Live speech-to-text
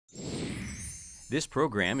This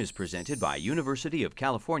program is presented by University of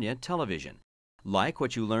California Television. Like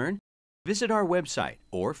what you learn? Visit our website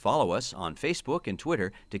or follow us on Facebook and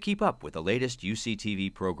Twitter to keep up with the latest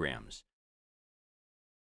UCTV programs.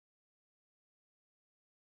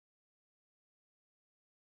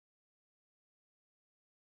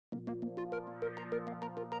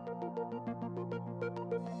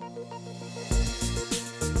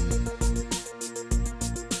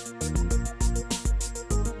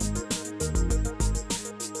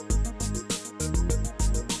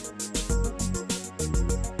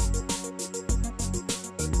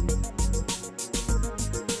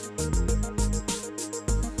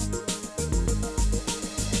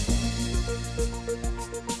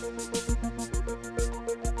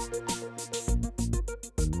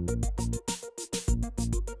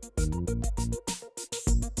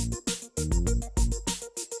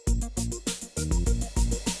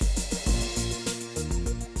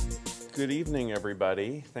 Good evening,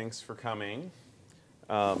 everybody. Thanks for coming.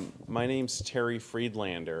 My name's Terence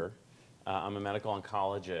Friedlander. I'm a medical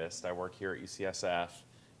oncologist. I work here at UCSF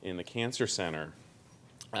in the Cancer Center.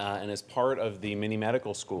 And as part of the mini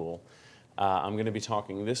medical school, I'm going to be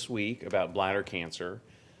talking this week about bladder cancer,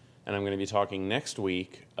 and I'm going to be talking next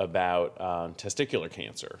week about testicular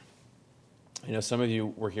cancer. I know some of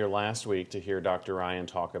you were here last week to hear Dr. Ryan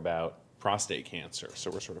talk about prostate cancer,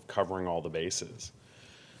 so we're sort of covering all the bases.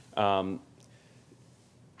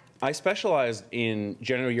 I specialized in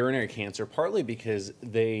genitourinary cancer partly because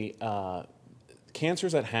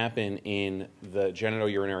cancers that happen in the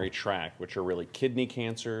genitourinary tract, which are really kidney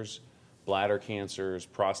cancers, bladder cancers,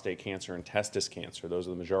 prostate cancer, and testis cancer, those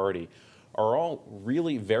are the majority, are all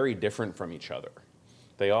really very different from each other.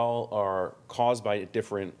 They all are caused by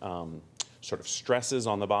different sort of stresses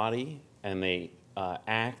on the body, and they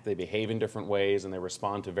behave in different ways, and they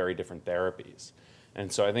respond to very different therapies. And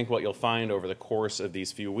so I think what you'll find over the course of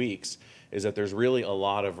these few weeks is that there's really a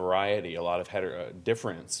lot of variety, a lot of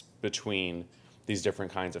difference between these different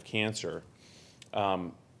kinds of cancer.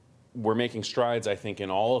 We're making strides, I think, in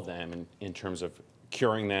all of them in terms of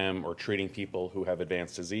curing them or treating people who have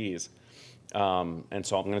advanced disease. And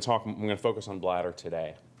so I'm going to focus on bladder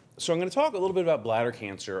today. So I'm going to talk a little bit about bladder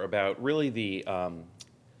cancer, about really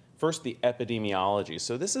first the epidemiology.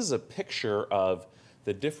 So this is a picture of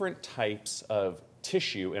the different types of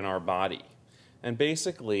tissue in our body. And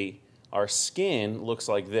basically, our skin looks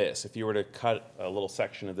like this. If you were to cut a little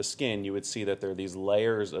section of the skin, you would see that there are these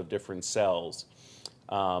layers of different cells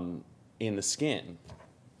in the skin.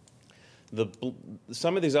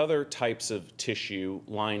 Some of these other types of tissue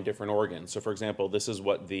line different organs. So for example, this is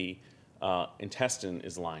what the intestine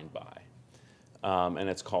is lined by, and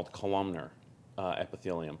it's called columnar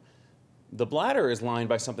epithelium. The bladder is lined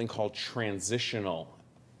by something called transitional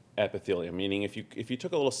epithelium, meaning if you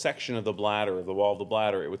took a little section of the bladder, of the wall of the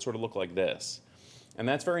bladder, it would sort of look like this. And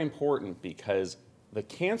that's very important because the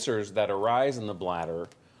cancers that arise in the bladder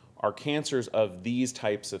are cancers of these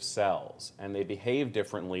types of cells, and they behave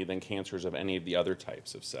differently than cancers of any of the other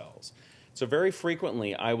types of cells. So very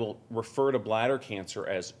frequently, I will refer to bladder cancer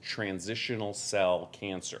as transitional cell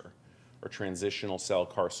cancer or transitional cell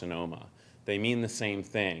carcinoma. They mean the same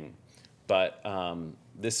thing, but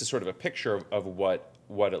this is sort of a picture of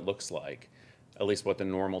what it looks like, at least what the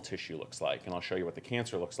normal tissue looks like. And I'll show you what the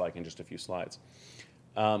cancer looks like in just a few slides.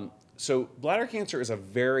 So bladder cancer is a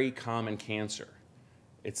very common cancer.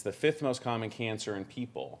 It's the 5th most common cancer in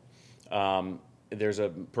people. There's a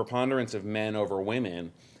preponderance of men over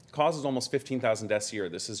women. It causes almost 15,000 deaths a year.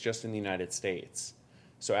 This is just in the United States.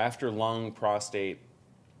 So after lung, prostate,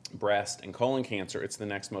 breast, and colon cancer, it's the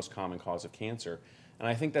next most common cause of cancer. And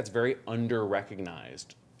I think that's very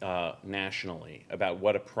under-recognized nationally about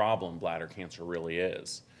what a problem bladder cancer really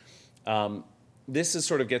is. This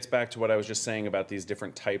sort of gets back to what I was just saying about these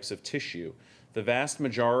different types of tissue. The vast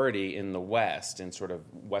majority in the West, in sort of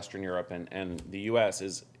Western Europe and the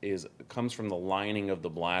US, comes from the lining of the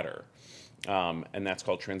bladder. And that's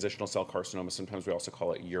called transitional cell carcinoma. Sometimes we also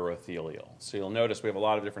call it urothelial. So you'll notice we have a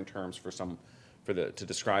lot of different terms to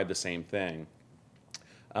describe the same thing.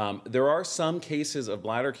 There are some cases of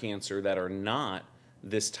bladder cancer that are not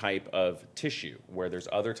this type of tissue, where there's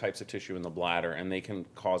other types of tissue in the bladder and they can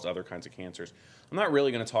cause other kinds of cancers. I'm not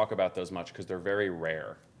really going to talk about those much because they're very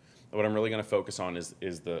rare. What I'm really going to focus on is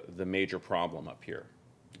the major problem up here.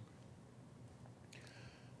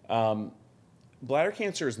 Bladder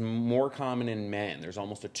cancer is more common in men. There's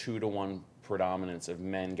almost a 2-to-1 predominance of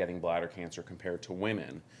men getting bladder cancer compared to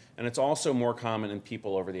women. And it's also more common in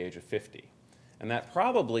people over the age of 50. And that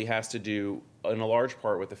probably has to do, in a large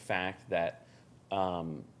part, with the fact that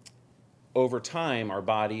over time, our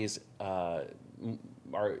bodies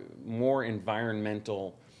more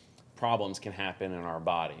environmental problems can happen in our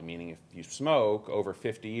body, meaning if you smoke over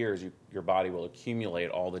 50 years, your body will accumulate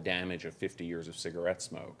all the damage of 50 years of cigarette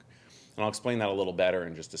smoke. And I'll explain that a little better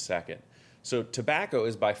in just a second. So tobacco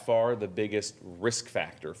is by far the biggest risk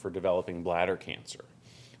factor for developing bladder cancer.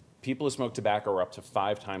 People who smoke tobacco are up to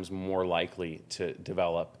 5 times more likely to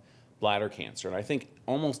develop bladder cancer. And I think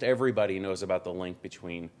almost everybody knows about the link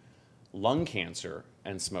between lung cancer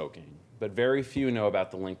and smoking, but very few know about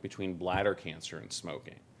the link between bladder cancer and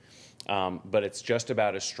smoking. But it's just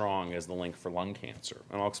about as strong as the link for lung cancer,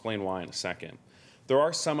 and I'll explain why in a second. There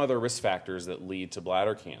are some other risk factors that lead to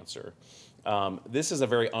bladder cancer. This is a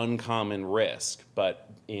very uncommon risk, but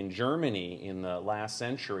in Germany in the last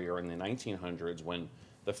century, or in the 1900s, when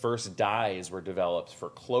the first dyes were developed for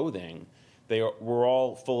clothing, they were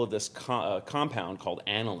all full of this compound called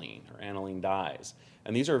aniline, or aniline dyes.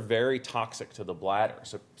 And these are very toxic to the bladder.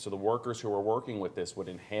 So the workers who were working with this would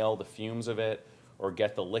inhale the fumes of it, or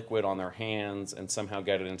get the liquid on their hands and somehow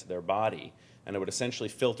get it into their body. And it would essentially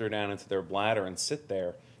filter down into their bladder and sit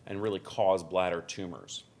there and really cause bladder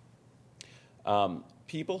tumors.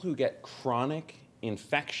 People who get chronic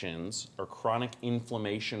infections or chronic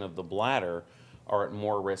inflammation of the bladder are at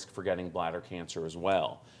more risk for getting bladder cancer as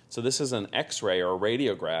well. So this is an X-ray or a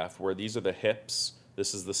radiograph where these are the hips,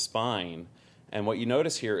 this is the spine, and what you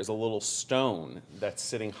notice here is a little stone that's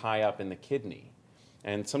sitting high up in the kidney.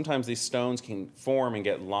 And sometimes these stones can form and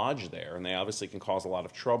get lodged there, and they obviously can cause a lot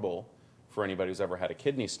of trouble for anybody who's ever had a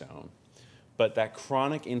kidney stone. But that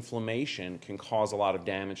chronic inflammation can cause a lot of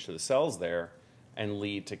damage to the cells there and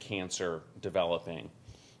lead to cancer developing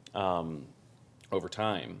over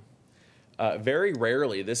time. Very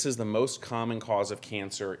rarely, this is the most common cause of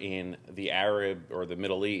cancer in the Arab or the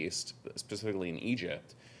Middle East, specifically in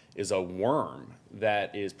Egypt, is a worm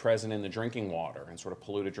that is present in the drinking water and sort of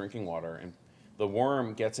polluted drinking water. And the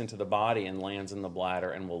worm gets into the body and lands in the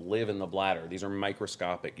bladder and will live in the bladder. These are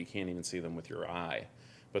microscopic. You can't even see them with your eye.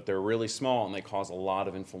 But they're really small, and they cause a lot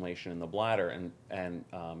of inflammation in the bladder, and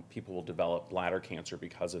people will develop bladder cancer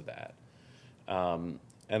because of that. And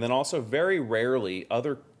then also, very rarely,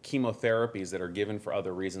 other chemotherapies that are given for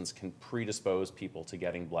other reasons can predispose people to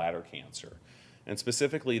getting bladder cancer. And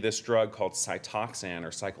specifically, this drug called Cytoxan or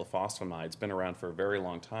cyclophosphamide has been around for a very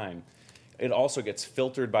long time. It also gets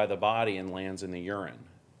filtered by the body and lands in the urine,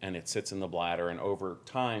 and it sits in the bladder, and over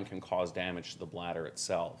time can cause damage to the bladder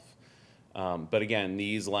itself. But again,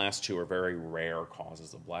 these last two are very rare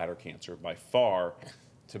causes of bladder cancer. By far,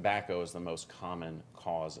 tobacco is the most common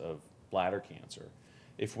cause of bladder cancer.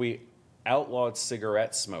 If we outlawed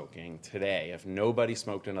cigarette smoking today, if nobody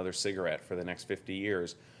smoked another cigarette for the next 50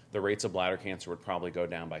 years, the rates of bladder cancer would probably go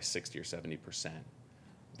down by 60 or 70%.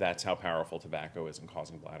 That's how powerful tobacco is in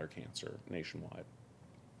causing bladder cancer nationwide.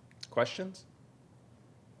 Questions?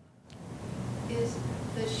 Is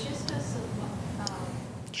the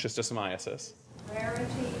schistosomiasis rarity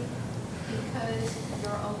because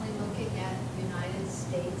you're only looking at United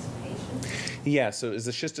States patients? Yeah, so is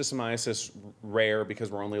the schistosomiasis rare because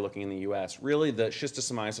we're only looking in the US? Really, the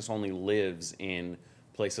schistosomiasis only lives in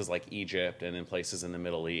places like Egypt and in places in the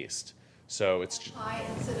Middle East. So it's high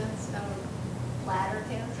incidence of bladder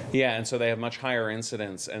cancer? Yeah, and so they have much higher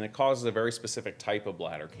incidence, and it causes a very specific type of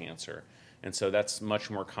bladder cancer. And so that's much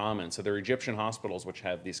more common. So there are Egyptian hospitals which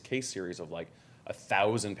have these case series of like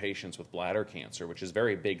 1,000 patients with bladder cancer, which is a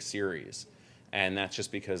very big series. And that's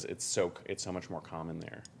just because it's so much more common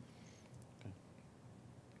there.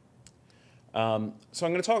 So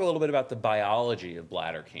I'm going to talk a little bit about the biology of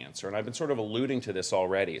bladder cancer, and I've been sort of alluding to this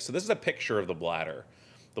already. So this is a picture of the bladder.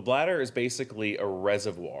 The bladder is basically a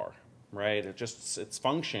reservoir, right? Its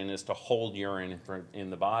function is to hold urine in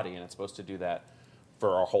the body, and it's supposed to do that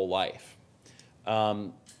for our whole life.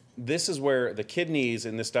 This is where the kidneys,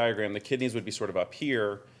 in this diagram, the kidneys would be sort of up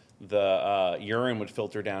here. The urine would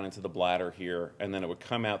filter down into the bladder here, and then it would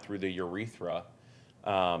come out through the urethra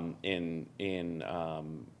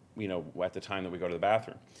you know, at the time that we go to the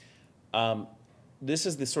bathroom. This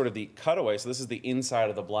is the sort of the cutaway, so this is the inside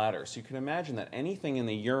of the bladder. So you can imagine that anything in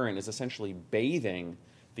the urine is essentially bathing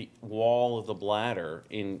the wall of the bladder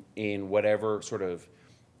in whatever sort of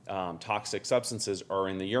toxic substances are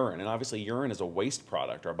in the urine. And obviously urine is a waste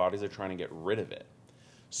product. Our bodies are trying to get rid of it.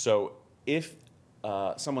 So if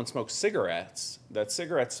someone smokes cigarettes, that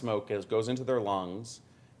cigarette smoke goes into their lungs,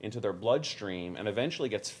 into their bloodstream, and eventually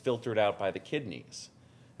gets filtered out by the kidneys.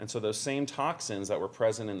 And so those same toxins that were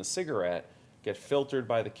present in the cigarette get filtered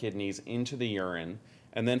by the kidneys into the urine.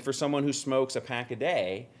 And then for someone who smokes a pack a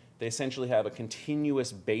day, they essentially have a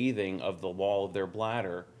continuous bathing of the wall of their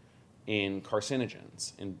bladder in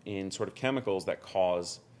carcinogens, in sort of chemicals that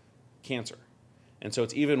cause cancer. And so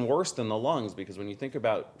it's even worse than the lungs, because when you think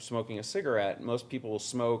about smoking a cigarette, most people will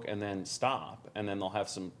smoke and then stop, and then they'll have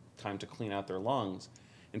some time to clean out their lungs.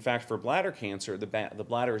 In fact, for bladder cancer, the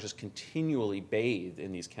bladder is just continually bathed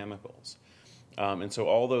in these chemicals. And so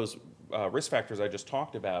all those risk factors I just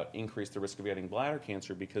talked about increase the risk of getting bladder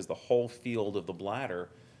cancer, because the whole field of the bladder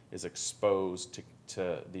is exposed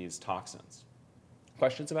to these toxins.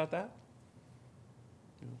 Questions about that?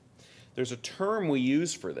 There's a term we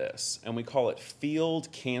use for this, and we call it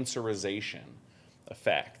field cancerization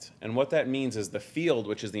effect. And what that means is the field,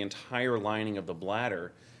 which is the entire lining of the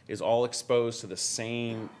bladder, is all exposed to the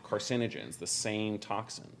same carcinogens, the same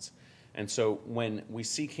toxins. And so when we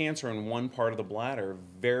see cancer in one part of the bladder,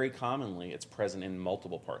 very commonly it's present in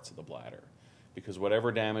multiple parts of the bladder, because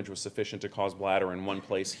whatever damage was sufficient to cause bladder in one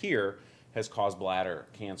place here has caused bladder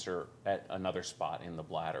cancer at another spot in the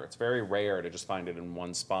bladder. It's very rare to just find it in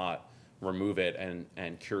one spot, remove it,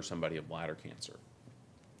 and cure somebody of bladder cancer.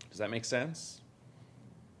 Does that make sense?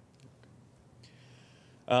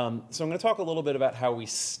 So I'm going to talk a little bit about how we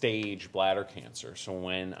stage bladder cancer. So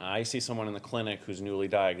when I see someone in the clinic who's newly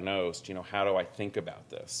diagnosed, how do I think about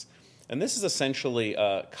this? And this is essentially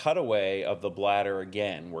a cutaway of the bladder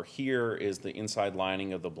again, where here is the inside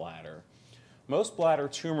lining of the bladder. Most bladder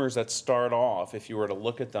tumors that start off, if you were to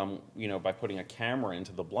look at them, by putting a camera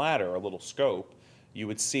into the bladder, a little scope, you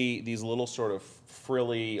would see these little sort of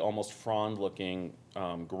frilly, almost frond-looking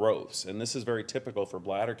growths. And this is very typical for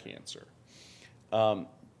bladder cancer.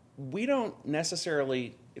 We don't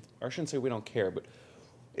necessarily, I shouldn't say we don't care, but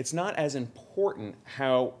it's not as important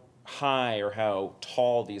how high or how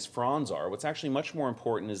tall these fronds are. What's actually much more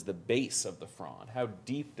important is the base of the frond. How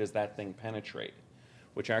deep does that thing penetrate,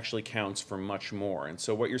 which actually counts for much more. And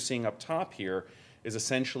so what you're seeing up top here is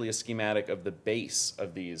essentially a schematic of the base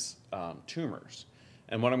of these tumors.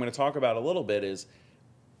 And what I'm going to talk about a little bit is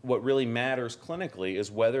what really matters clinically is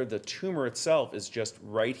whether the tumor itself is just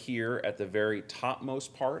right here at the very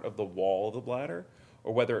topmost part of the wall of the bladder,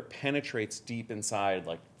 or whether it penetrates deep inside,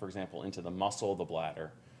 like, for example, into the muscle of the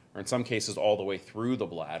bladder, or in some cases all the way through the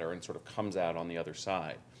bladder and sort of comes out on the other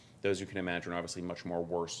side. Those you can imagine are obviously much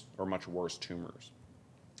worse tumors.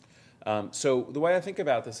 So the way I think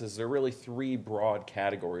about this is there are really three broad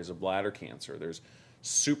categories of bladder cancer. There's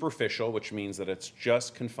superficial, which means that it's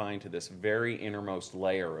just confined to this very innermost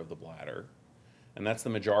layer of the bladder, and that's the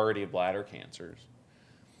majority of bladder cancers.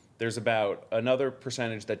 There's about another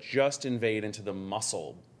percentage that just invade into the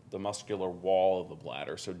muscular wall of the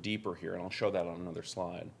bladder, so deeper here, and I'll show that on another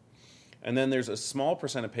slide. And then there's a small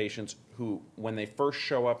percent of patients who, when they first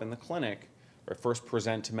show up in the clinic or first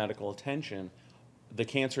present to medical attention, the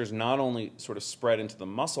cancer is not only sort of spread into the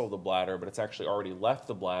muscle of the bladder, but it's actually already left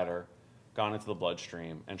the bladder, gone into the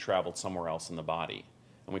bloodstream, and traveled somewhere else in the body.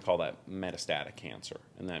 And we call that metastatic cancer.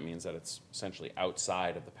 And that means that it's essentially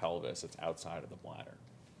outside of the pelvis, it's outside of the bladder.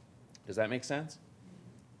 Does that make sense?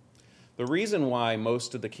 The reason why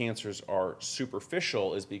most of the cancers are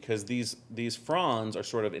superficial is because these fronds are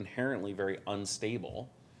sort of inherently very unstable,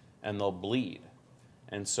 and they'll bleed.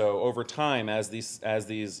 And so over time, as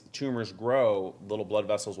these tumors grow, little blood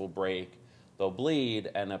vessels will break, they'll bleed,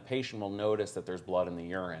 and a patient will notice that there's blood in the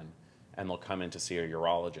urine, and they'll come in to see a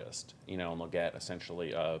urologist, and they'll get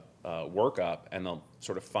essentially a workup, and they'll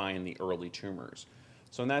sort of find the early tumors.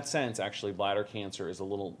 So in that sense, actually, bladder cancer is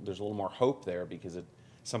there's a little more hope there, because it's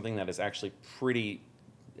something that is actually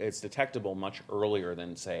it's detectable much earlier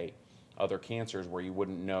than, say, other cancers where you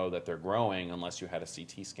wouldn't know that they're growing unless you had a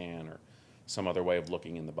CT scan or some other way of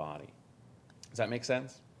looking in the body. Does that make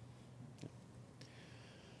sense?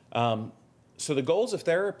 So the goals of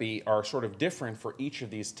therapy are sort of different for each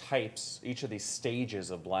of these types, each of these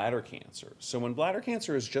stages of bladder cancer. So when bladder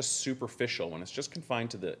cancer is just superficial, when it's just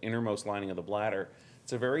confined to the innermost lining of the bladder,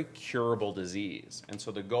 it's a very curable disease. And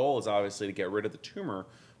so the goal is obviously to get rid of the tumor,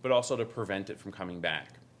 but also to prevent it from coming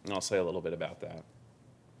back. And I'll say a little bit about that.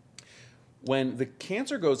 When the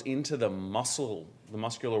cancer goes into the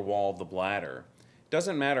muscular wall of the bladder, it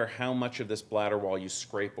doesn't matter how much of this bladder wall you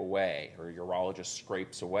scrape away or your urologist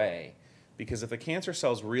scrapes away, because if the cancer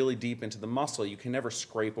cell's really deep into the muscle, you can never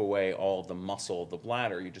scrape away all of the muscle of the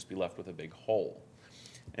bladder. You'd just be left with a big hole.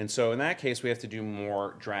 And so in that case, we have to do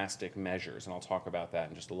more drastic measures, and I'll talk about that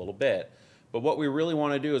in just a little bit. But what we really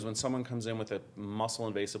want to do is when someone comes in with a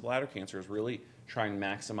muscle-invasive bladder cancer is really try and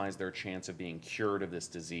maximize their chance of being cured of this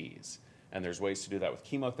disease. And there's ways to do that with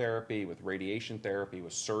chemotherapy, with radiation therapy,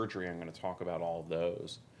 with surgery. I'm going to talk about all of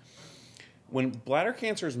those. When bladder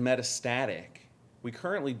cancer is metastatic, we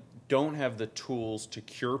currently don't have the tools to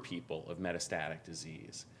cure people of metastatic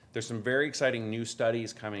disease. There's some very exciting new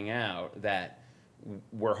studies coming out that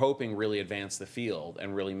we're hoping really advance the field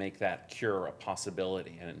and really make that cure a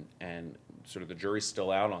possibility, and sort of the jury's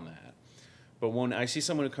still out on that. But when I see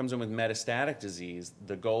someone who comes in with metastatic disease,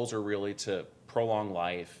 the goals are really to prolong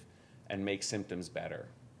life and make symptoms better.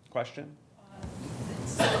 Question?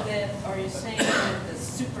 So that, are you saying that the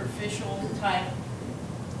superficial type,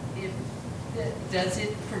 does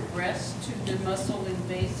it progress to the muscle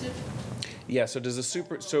invasive? Yeah, so does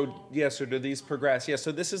so do these progress? Yeah,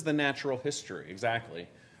 so this is the natural history, exactly,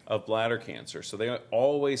 of bladder cancer. So they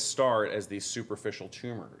always start as these superficial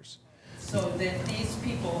tumors. So that these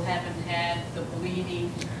people haven't had the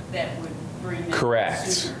bleeding that would bring them Correct.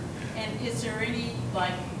 sooner. And is there any,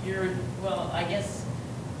 like, urine, well, I guess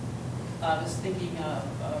I was thinking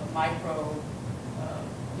of micro,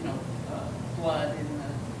 blood in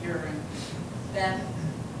the urine, that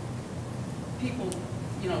people,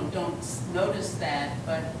 don't notice that,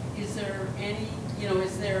 but is there any,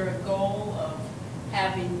 is there a goal of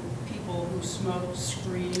having people who smoke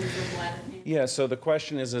screen for bladder cancer? Yeah, so the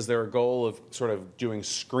question is there a goal of sort of doing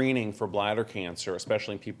screening for bladder cancer,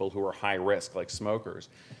 especially in people who are high risk, like smokers?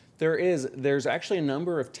 There's actually a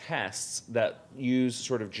number of tests that use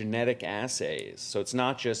sort of genetic assays. So it's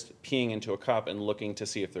not just peeing into a cup and looking to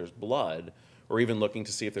see if there's blood, or even looking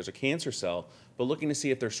to see if there's a cancer cell, but looking to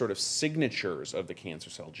see if there's sort of signatures of the cancer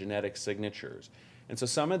cell, genetic signatures. And so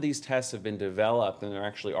some of these tests have been developed and they're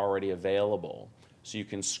actually already available. So you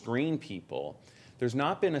can screen people. There's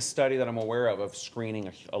not been a study that I'm aware of screening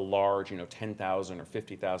a large, 10,000 or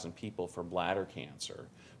 50,000 people for bladder cancer.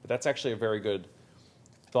 But that's actually a very good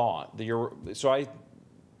thought.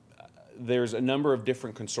 There's a number of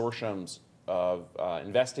different consortiums of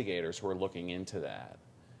investigators who are looking into that,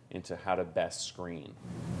 into how to best screen.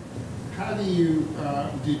 How do you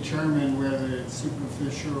determine whether it's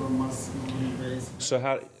superficial or muscle invasive? So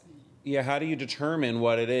how do you determine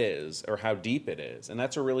what it is or how deep it is? And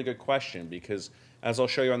that's a really good question, because as I'll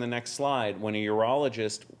show you on the next slide, when a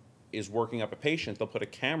urologist is working up a patient, they'll put a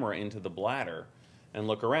camera into the bladder and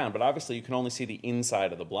look around. But obviously you can only see the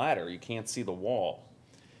inside of the bladder. You can't see the wall.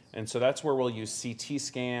 And so that's where we'll use CT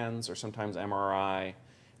scans or sometimes MRI,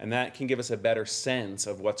 and that can give us a better sense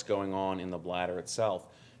of what's going on in the bladder itself.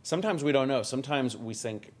 Sometimes we don't know. Sometimes we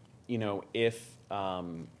think, if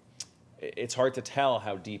it's hard to tell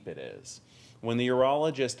how deep it is. When the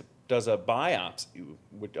urologist does a biopsy,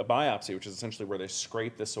 which is essentially where they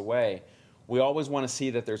scrape this away, we always want to see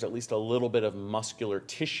that there's at least a little bit of muscular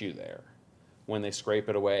tissue there when they scrape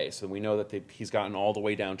it away, so we know that he's gotten all the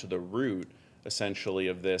way down to the root, essentially,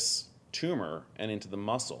 of this tumor and into the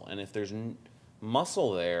muscle. And if there's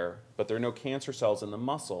muscle there, but there are no cancer cells in the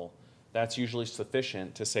muscle, that's usually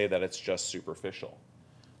sufficient to say that it's just superficial.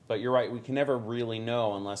 But you're right, we can never really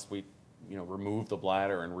know unless we remove the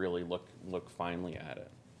bladder and really look finely at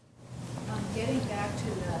it. Getting back to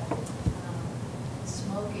the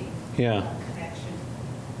smoking connection,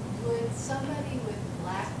 would somebody with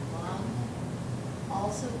black lung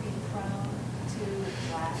also be prone to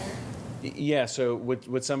bladder? Yeah, so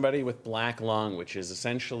with somebody with black lung, which is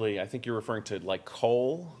essentially, I think you're referring to like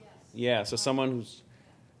coal? Yes. Yeah, so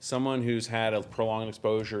someone who's had a prolonged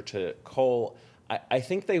exposure to coal, I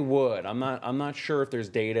think they would. I'm not sure if there's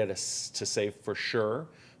data to say for sure,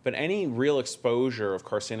 but any real exposure of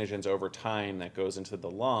carcinogens over time that goes into the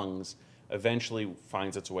lungs eventually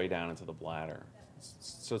finds its way down into the bladder.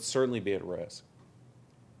 So it'd certainly be at risk.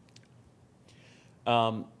 So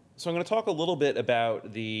I'm going to talk a little bit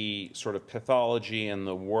about the sort of pathology and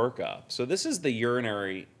the workup. So this is the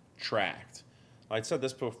urinary tract. I said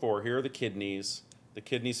this before. Here are the kidneys. The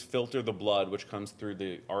kidneys filter the blood, which comes through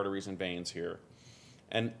the arteries and veins here.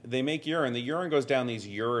 And they make urine. The urine goes down these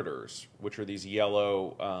ureters, which are these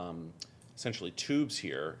yellow, essentially tubes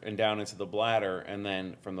here, and down into the bladder, and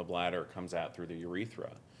then from the bladder it comes out through the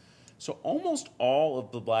urethra. So almost all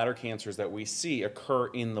of the bladder cancers that we see occur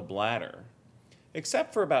in the bladder,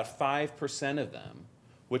 except for about 5% of them,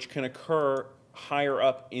 which can occur higher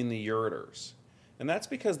up in the ureters. And that's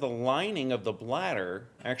because the lining of the bladder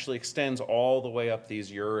actually extends all the way up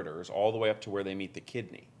these ureters, all the way up to where they meet the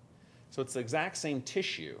kidney. So it's the exact same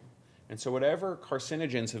tissue. And so whatever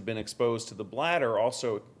carcinogens have been exposed to the bladder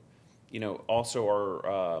also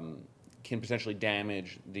can potentially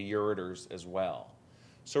damage the ureters as well.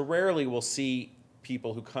 So rarely we'll see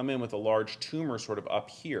people who come in with a large tumor sort of up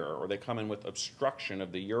here, or they come in with obstruction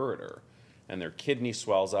of the ureter, and their kidney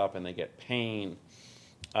swells up and they get pain.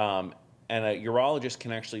 And a urologist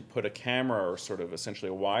can actually put a camera or sort of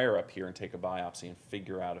essentially a wire up here and take a biopsy and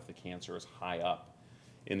figure out if the cancer is high up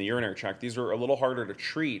in the urinary tract. These are a little harder to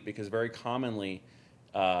treat because very commonly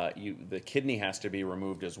the kidney has to be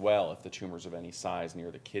removed as well if the tumor's of any size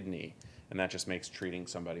near the kidney, and that just makes treating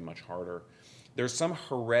somebody much harder. There's some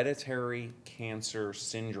hereditary cancer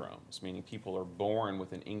syndromes, meaning people are born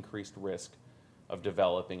with an increased risk of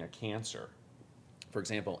developing a cancer. For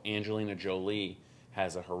example, Angelina Jolie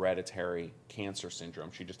has a hereditary cancer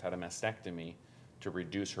syndrome. She just had a mastectomy to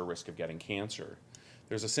reduce her risk of getting cancer.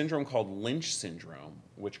 There's a syndrome called Lynch syndrome,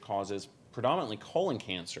 which causes predominantly colon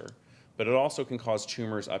cancer, but it also can cause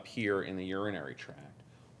tumors up here in the urinary tract.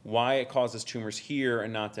 Why it causes tumors here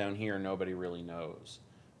and not down here, nobody really knows.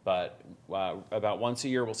 But about once a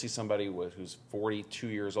year, we'll see somebody who's 42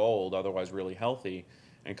 years old, otherwise really healthy,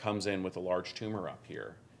 and comes in with a large tumor up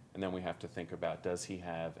here. And then we have to think about, does he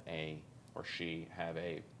have or she have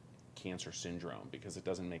a cancer syndrome? Because it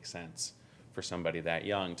doesn't make sense for somebody that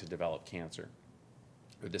young to develop cancer,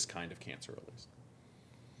 or this kind of cancer at least.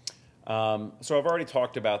 So I've already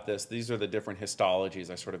talked about this. These are the different histologies.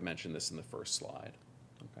 I sort of mentioned this in the first slide.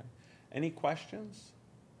 Okay. Any questions?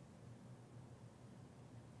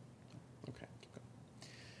 Okay.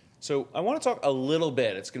 So I want to talk a little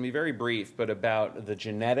bit, it's going to be very brief, but about the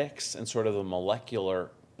genetics and sort of the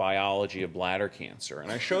molecular biology of bladder cancer.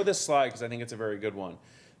 And I show this slide because I think it's a very good one.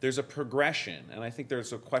 There's a progression, and I think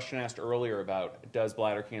there's a question asked earlier about, does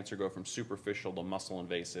bladder cancer go from superficial to muscle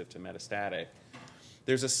invasive to metastatic?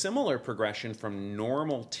 There's a similar progression from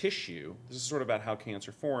normal tissue, this is sort of about how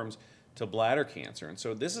cancer forms, to bladder cancer. And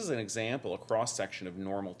so this is an example, a cross-section of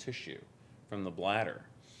normal tissue from the bladder.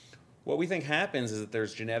 What we think happens is that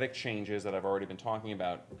there's genetic changes that I've already been talking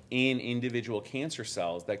about in individual cancer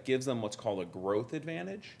cells that gives them what's called a growth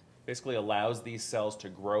advantage. Basically allows these cells to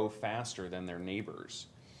grow faster than their neighbors.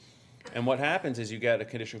 And what happens is you get a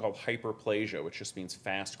condition called hyperplasia, which just means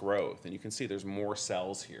fast growth. And you can see there's more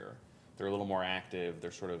cells here. They're a little more active.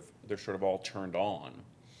 They're sort of all turned on.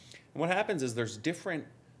 And what happens is there's different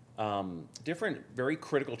very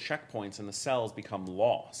critical checkpoints in the cells become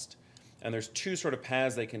lost. And there's two sort of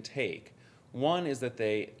paths they can take. One is that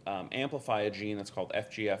they amplify a gene that's called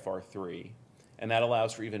FGFR3, and that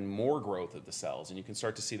allows for even more growth of the cells. And you can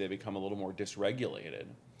start to see they become a little more dysregulated.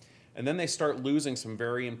 And then they start losing some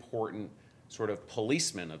very important sort of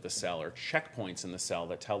policemen of the cell, or checkpoints in the cell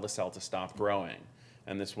that tell the cell to stop growing.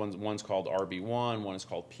 And this one's called RB1, one is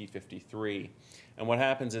called P53. And what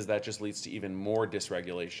happens is that just leads to even more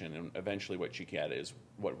dysregulation, and eventually what you get is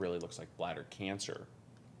what really looks like bladder cancer.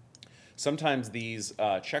 Sometimes these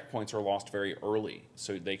checkpoints are lost very early,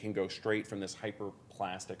 so they can go straight from this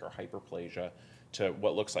hyperplastic or hyperplasia to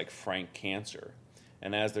what looks like frank cancer.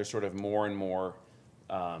 And as there's sort of more and more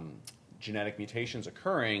genetic mutations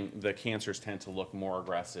occurring, the cancers tend to look more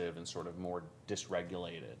aggressive and sort of more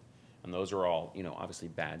dysregulated. And those are all, obviously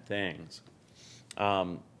bad things.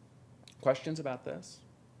 Questions about this?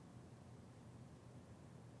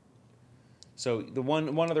 So the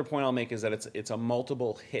one other point I'll make is that it's a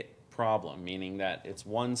multiple hit problem, meaning that it's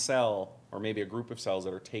one cell or maybe a group of cells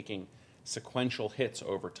that are taking sequential hits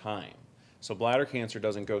over time. So bladder cancer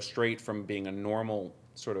doesn't go straight from being a normal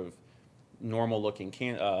looking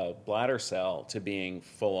bladder cell to being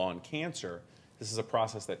full-on cancer. This is a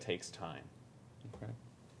process that takes time. Okay.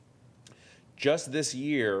 Just this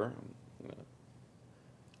year,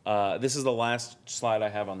 this is the last slide I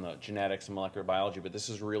have on the genetics and molecular biology, but this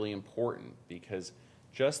is really important because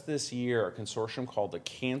just this year, a consortium called the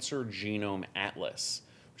Cancer Genome Atlas,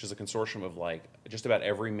 which is a consortium of just about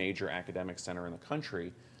every major academic center in the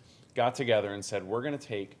country, got together and said, we're going to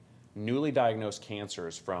take newly diagnosed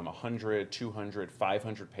cancers from 100, 200,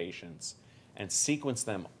 500 patients and sequence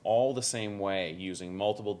them all the same way using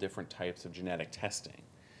multiple different types of genetic testing.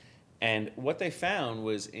 And what they found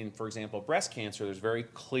was for example, breast cancer, there's very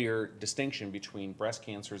clear distinction between breast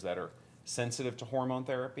cancers that are sensitive to hormone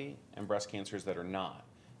therapy and breast cancers that are not.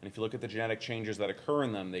 And if you look at the genetic changes that occur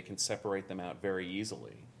in them, they can separate them out very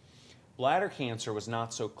easily. Bladder cancer was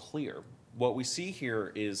not so clear. What we see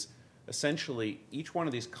here is essentially each one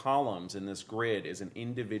of these columns in this grid is an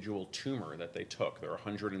individual tumor that they took. There are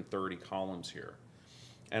 130 columns here.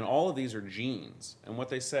 And all of these are genes. And what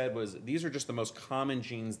they said was these are just the most common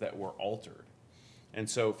genes that were altered. And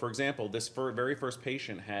so, for example, this very first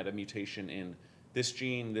patient had a mutation in this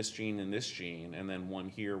gene, and this gene, and then one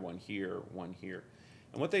here, one here, one here.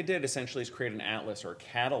 And what they did essentially is create an atlas or a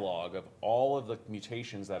catalog of all of the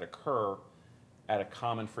mutations that occur at a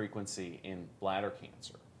common frequency in bladder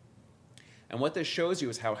cancer. And what this shows you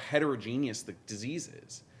is how heterogeneous the disease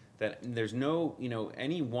is. That there's no,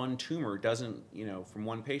 any one tumor doesn't, from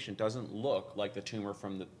one patient doesn't look like the tumor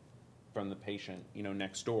from the patient,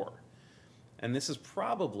 next door. And this is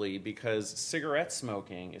probably because cigarette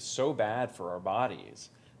smoking is so bad for our bodies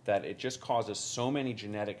that it just causes so many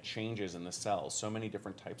genetic changes in the cells, so many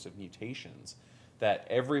different types of mutations, that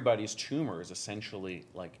everybody's tumor is essentially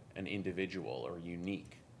like an individual or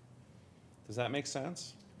unique. Does that make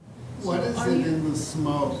sense? What is it in the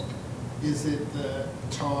smoke? Is it the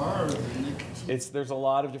tar or the nicotine? There's a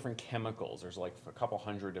lot of different chemicals. There's like a couple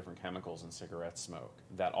hundred different chemicals in cigarette smoke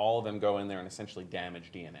that all of them go in there and essentially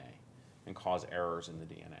damage DNA and cause errors in the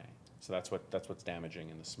DNA. So that's what's damaging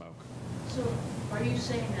in the smoke. So are you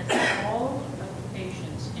saying that all of the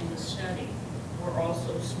patients in the study were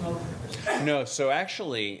also smokers? No, so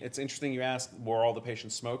actually, it's interesting you asked, were all the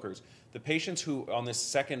patients smokers? The patients who, on this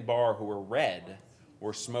second bar who were red,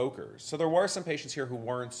 were smokers. So there were some patients here who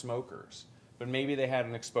weren't smokers, but maybe they had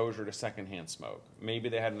an exposure to secondhand smoke. Maybe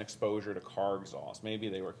they had an exposure to car exhaust. Maybe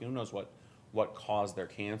they were, who knows what caused their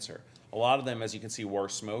cancer. A lot of them, as you can see, were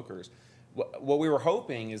smokers. What we were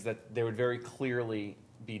hoping is that they would very clearly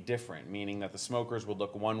be different, meaning that the smokers would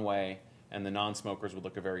look one way and the non-smokers would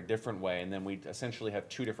look a very different way, and then we'd essentially have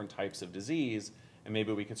two different types of disease, and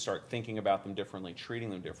maybe we could start thinking about them differently, treating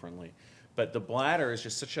them differently. But the bladder is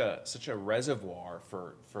just such a reservoir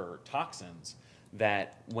for toxins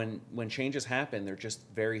that when changes happen, they're just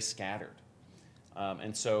very scattered.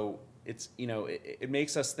 And so it's, it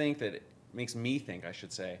makes us think that, it makes me think, I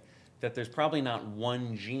should say, that there's probably not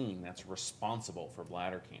one gene that's responsible for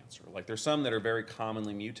bladder cancer. Like there's some that are very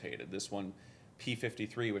commonly mutated. This one,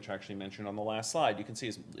 P53, which I actually mentioned on the last slide, you can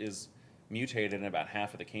see is mutated in about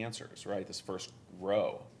half of the cancers, right? This first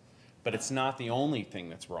row. But it's not the only thing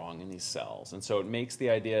that's wrong in these cells. And so it makes the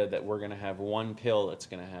idea that we're going to have one pill that's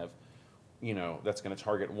going to have, that's going to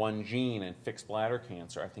target one gene and fix bladder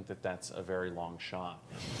cancer. I think that that's a very long shot.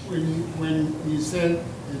 When you said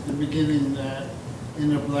at the beginning that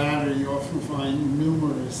in a bladder you often find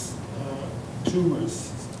numerous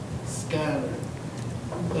tumors scattered,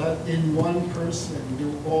 but in one person,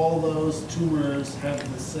 do all those tumors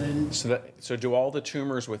have the same? So do all the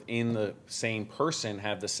tumors within the same person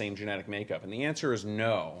have the same genetic makeup? And the answer is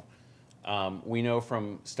no. We know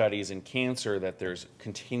from studies in cancer that there's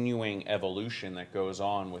continuing evolution that goes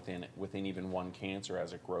on within even one cancer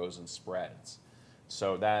as it grows and spreads.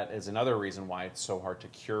 So that is another reason why it's so hard to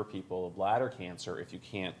cure people of bladder cancer if you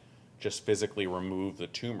can't just physically remove the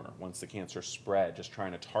tumor. Once the cancer spread, just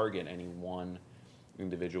trying to target any one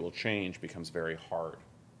individual change becomes very hard.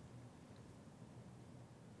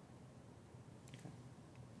 Okay.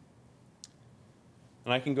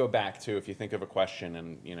 And I can go back to, if you think of a question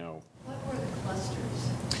and, What were the clusters?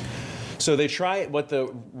 So what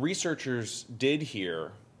the researchers did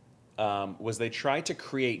here was they tried to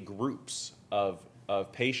create groups of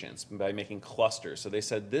patients by making clusters. So they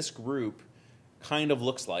said this group kind of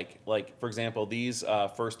looks like for example, these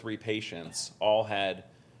first three patients all had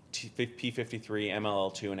P53,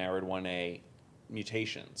 MLL2, and ARID1A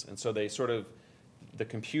mutations. And so the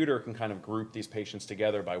computer can kind of group these patients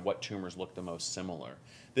together by what tumors look the most similar.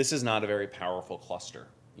 This is not a very powerful cluster.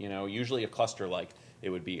 Usually a cluster it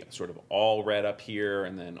would be sort of all red up here,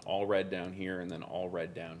 and then all red down here, and then all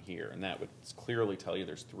red down here. And that would clearly tell you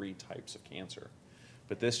there's three types of cancer.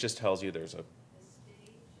 But this just tells you there's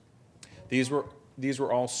These were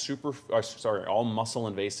all all muscle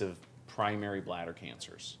invasive primary bladder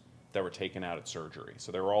cancers that were taken out at surgery.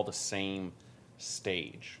 So they were all the same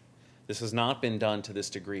stage. This has not been done to this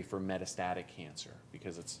degree for metastatic cancer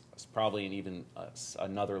because it's probably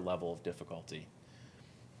another level of difficulty.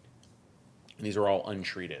 And these are all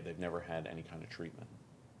untreated. They've never had any kind of treatment.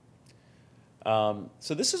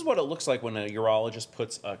 So this is what it looks like when a urologist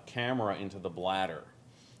puts a camera into the bladder.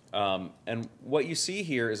 And what you see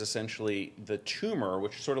here is essentially the tumor,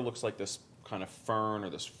 which sort of looks like this kind of fern or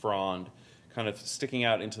this frond kind of sticking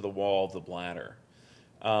out into the wall of the bladder.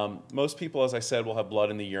 Most people, as I said, will have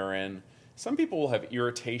blood in the urine. Some people will have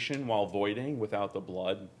irritation while voiding without the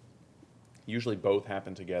blood. Usually both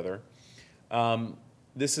happen together.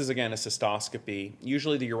 This is, again, a cystoscopy.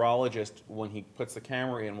 Usually the urologist, when he puts the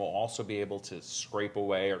camera in, will also be able to scrape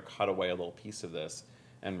away or cut away a little piece of this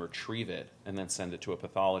and retrieve it and then send it to a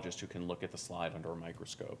pathologist who can look at the slide under a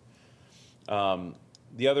microscope.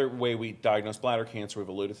 The other way we diagnose bladder cancer, we've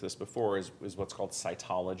alluded to this before, is what's called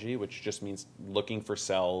cytology, which just means looking for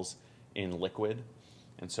cells in liquid.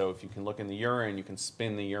 And so if you can look in the urine, you can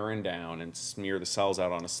spin the urine down and smear the cells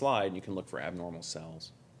out on a slide, and you can look for abnormal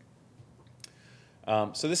cells.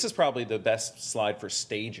 So this is probably the best slide for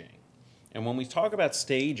staging. And when we talk about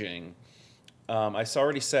staging, I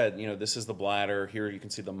already said, this is the bladder. Here you can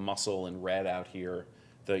see the muscle in red out here.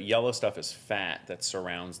 The yellow stuff is fat that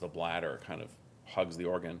surrounds the bladder, kind of hugs the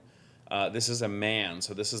organ. This is a man,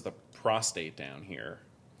 so this is the prostate down here.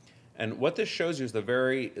 And what this shows you is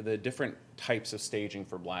the different types of staging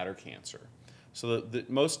for bladder cancer. So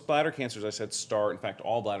most bladder cancers, I said, start, in fact,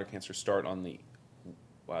 all bladder cancers start on the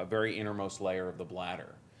very innermost layer of the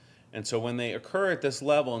bladder. And so when they occur at this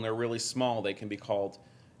level and they're really small, they can be called,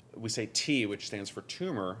 we say T, which stands for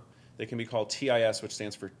tumor. They can be called TIS, which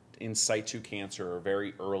stands for in situ cancer or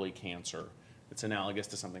very early cancer. It's analogous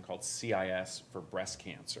to something called CIS for breast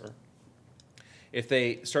cancer. If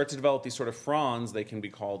they start to develop these sort of fronds, they can be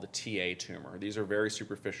called a TA tumor. These are very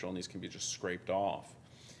superficial and these can be just scraped off.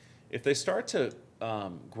 If they start to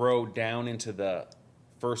grow down into the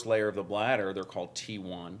first layer of the bladder, they're called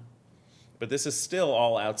T1. But this is still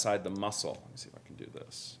all outside the muscle. Let me see if I can do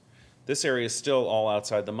this. This area is still all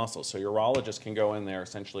outside the muscle. So urologists can go in there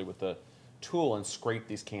essentially with a tool and scrape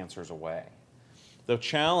these cancers away. The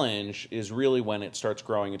challenge is really when it starts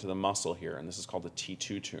growing into the muscle here, and this is called a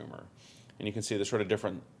T2 tumor. And you can see there's sort of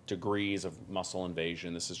different degrees of muscle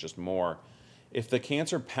invasion. This is just more. If the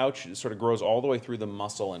cancer pouch sort of grows all the way through the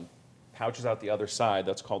muscle and pouches out the other side,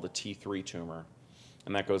 that's called a T3 tumor.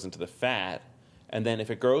 And that goes into the fat. And then if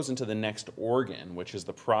it grows into the next organ, which is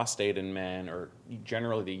the prostate in men, or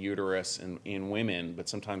generally the uterus in women, but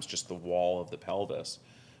sometimes just the wall of the pelvis,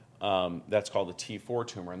 that's called a T4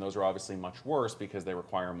 tumor. And those are obviously much worse because they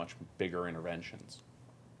require much bigger interventions.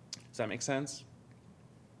 Does that make sense?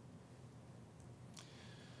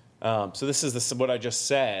 So this is what I just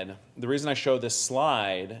said. The reason I show this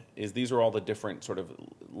slide is these are all the different sort of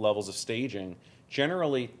levels of staging.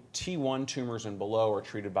 Generally, T1 tumors and below are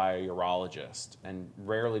treated by a urologist, and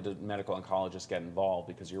rarely do medical oncologists get involved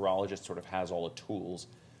because urologist sort of has all the tools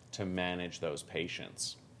to manage those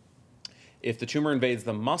patients. If the tumor invades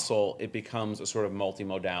the muscle, it becomes a sort of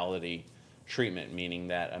multimodality treatment, meaning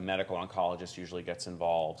that a medical oncologist usually gets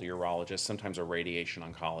involved, a urologist, sometimes a radiation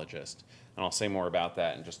oncologist. And I'll say more about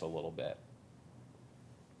that in just a little bit.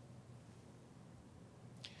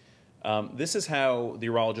 This is how the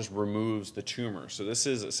urologist removes the tumor. So this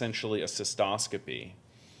is essentially a cystoscopy.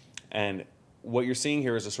 And what you're seeing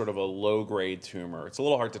here is a sort of a low-grade tumor. It's a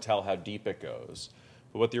little hard to tell how deep it goes.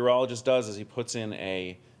 But what the urologist does is he puts in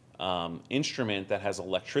a instrument that has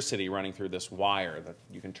electricity running through this wire that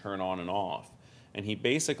you can turn on and off. And he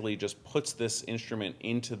basically just puts this instrument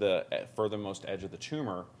into the furthermost edge of the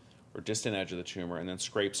tumor, or distant edge of the tumor, and then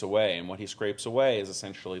scrapes away. And what he scrapes away is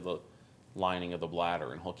essentially the lining of the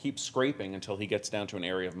bladder. And he'll keep scraping until he gets down to an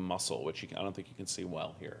area of muscle, which I don't think you can see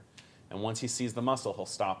well here. And once he sees the muscle, he'll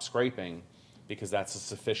stop scraping because that's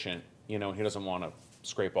sufficient. You know, he doesn't want to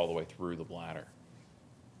scrape all the way through the bladder.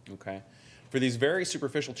 Okay? For these very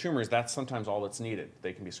superficial tumors, that's sometimes all that's needed.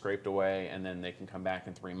 They can be scraped away, and then they can come back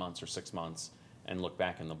in 3 months or 6 months and look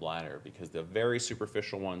back in the bladder because the very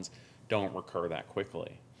superficial ones don't recur that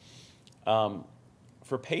quickly.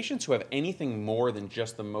 For patients who have anything more than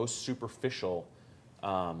just the most superficial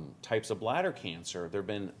types of bladder cancer, there have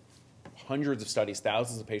been hundreds of studies,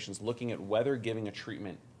 thousands of patients looking at whether giving a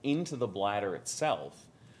treatment into the bladder itself,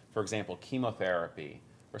 for example, chemotherapy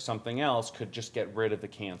or something else, could just get rid of the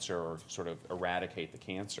cancer or sort of eradicate the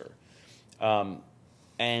cancer.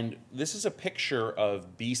 And this is a picture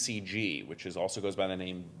of BCG, which also goes by the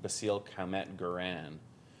name Bacille Calmette Guerin.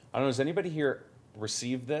 I don't know, does anybody here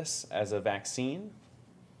receive this as a vaccine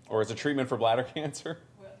or as a treatment for bladder cancer?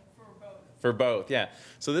 Well, for both. For both, yeah.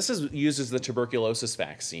 So this is used as the tuberculosis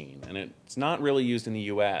vaccine, and it's not really used in the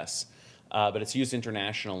US, but it's used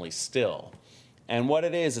internationally still. And what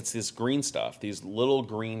it is, it's this green stuff, these little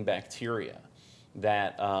green bacteria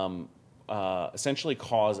that essentially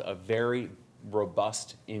cause a very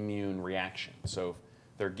robust immune reaction. So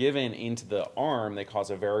if they're given into the arm, they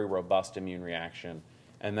cause a very robust immune reaction.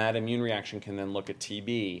 And that immune reaction can then look at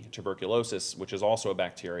TB, tuberculosis, which is also a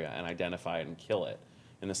bacteria, and identify it and kill it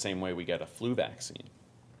in the same way we get a flu vaccine.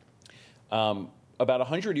 About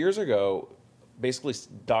 100 years ago, basically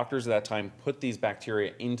doctors at that time put these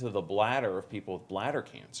bacteria into the bladder of people with bladder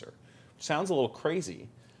cancer. Which sounds a little crazy,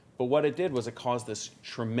 but what it did was it caused this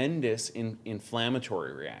tremendous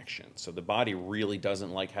inflammatory reaction. So the body really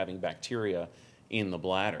doesn't like having bacteria in the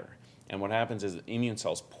bladder. And what happens is immune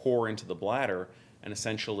cells pour into the bladder and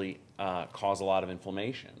essentially cause a lot of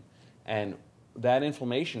inflammation. And that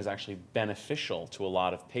inflammation is actually beneficial to a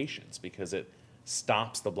lot of patients because it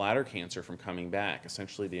stops the bladder cancer from coming back.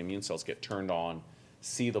 Essentially, the immune cells get turned on,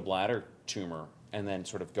 see the bladder tumor, and then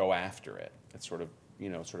sort of go after it. It sort of,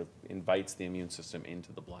 sort of invites the immune system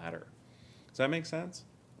into the bladder. Does that make sense?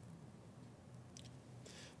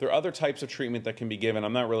 There are other types of treatment that can be given.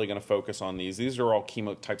 I'm not really going to focus on these. These are all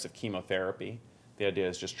types of chemotherapy. The idea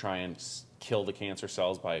is just try and kill the cancer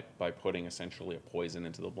cells by putting essentially a poison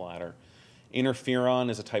into the bladder. Interferon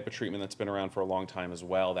is a type of treatment that's been around for a long time as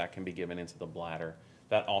well. That can be given into the bladder.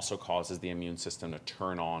 That also causes the immune system to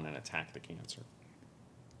turn on and attack the cancer.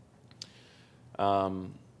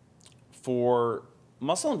 For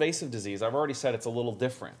muscle invasive disease, I've already said it's a little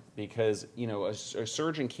different because, you know, a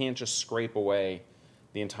surgeon can't just scrape away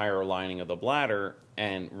the entire lining of the bladder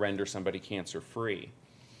and render somebody cancer-free.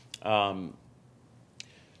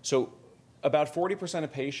 So about 40%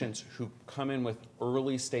 of patients who come in with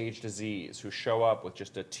early stage disease, who show up with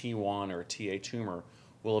just a T1 or a TA tumor,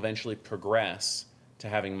 will eventually progress to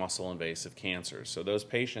having muscle invasive cancers. So those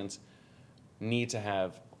patients need to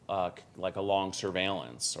have like a long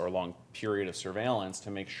surveillance or a long period of surveillance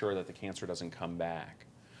to make sure that the cancer doesn't come back.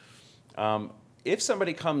 If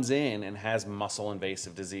somebody comes in and has muscle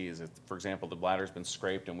invasive disease, if, for example, the bladder's been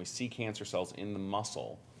scraped and we see cancer cells in the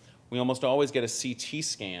muscle, we almost always get a CT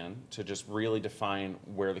scan to just really define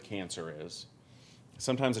where the cancer is.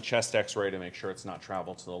 Sometimes a chest x-ray to make sure it's not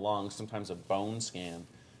traveled to the lungs, sometimes a bone scan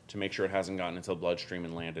to make sure it hasn't gotten into the bloodstream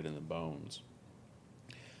and landed in the bones.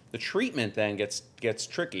 The treatment then gets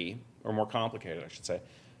tricky, or more complicated, I should say,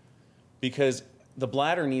 because the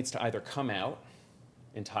bladder needs to either come out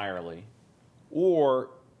entirely, or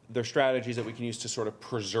there are strategies that we can use to sort of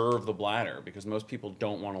preserve the bladder, because most people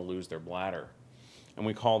don't want to lose their bladder. And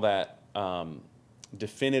we call that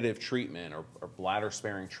definitive treatment or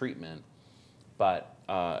bladder-sparing treatment, but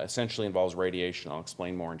essentially involves radiation. I'll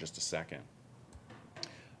explain more in just a second.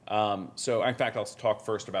 So in fact, I'll talk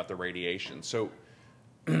first about the radiation. So,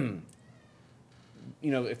 you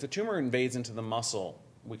know, if the tumor invades into the muscle,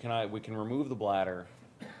 we can remove the bladder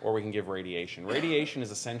or we can give radiation. Radiation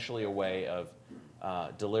is essentially a way of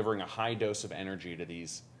delivering a high dose of energy to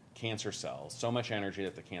these cancer cells, so much energy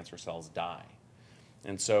that the cancer cells die.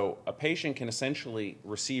 And so a patient can essentially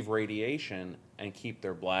receive radiation and keep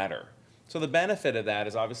their bladder. So the benefit of that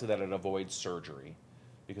is obviously that it avoids surgery,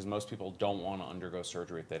 because most people don't want to undergo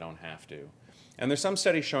surgery if they don't have to. And there's some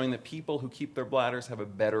studies showing that people who keep their bladders have a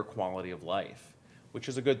better quality of life, which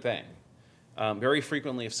is a good thing. Very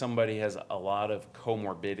frequently, if somebody has a lot of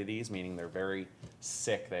comorbidities, meaning they're very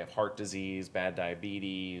sick, they have heart disease, bad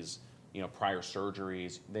diabetes, you know, prior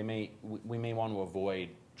surgeries, we may want to avoid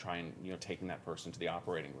taking that person to the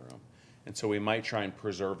operating room. And so we might try and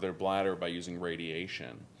preserve their bladder by using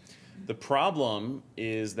radiation. The problem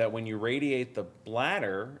is that when you radiate the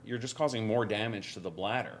bladder, you're just causing more damage to the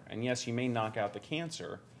bladder. And yes, you may knock out the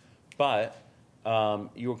cancer, but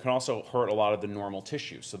you can also hurt a lot of the normal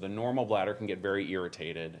tissue. So the normal bladder can get very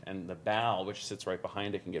irritated, and the bowel, which sits right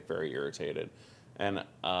behind it, can get very irritated. And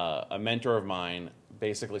a mentor of mine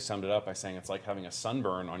basically summed it up by saying it's like having a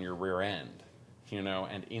sunburn on your rear end, you know,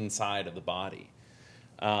 and inside of the body.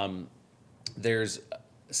 There's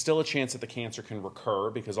still a chance that the cancer can recur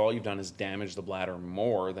because all you've done is damage the bladder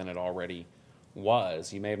more than it already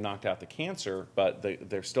was. You may have knocked out the cancer, but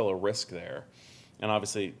there's still a risk there. And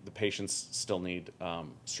obviously, the patients still need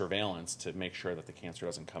surveillance to make sure that the cancer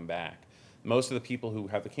doesn't come back. Most of the people who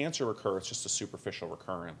have the cancer recur, it's just a superficial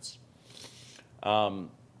recurrence.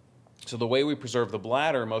 So the way we preserve the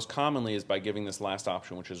bladder most commonly is by giving this last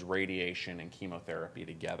option, which is radiation and chemotherapy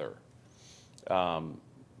together.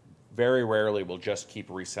 Very rarely we'll just keep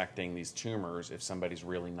resecting these tumors if somebody's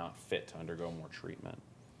really not fit to undergo more treatment.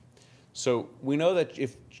 So we know that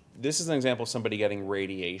if this is an example of somebody getting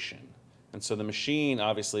radiation, and so the machine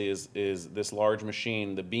obviously is this large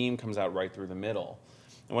machine, the beam comes out right through the middle.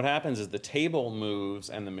 And what happens is the table moves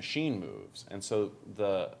and the machine moves. And so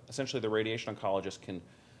essentially the radiation oncologist can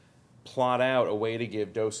plot out a way to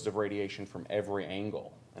give doses of radiation from every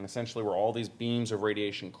angle. And essentially where all these beams of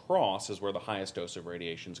radiation cross is where the highest dose of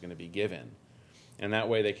radiation is going to be given. And that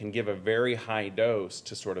way they can give a very high dose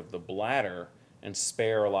to sort of the bladder and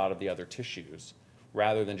spare a lot of the other tissues,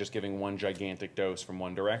 rather than just giving one gigantic dose from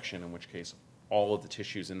one direction, in which case all of the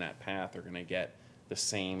tissues in that path are going to get the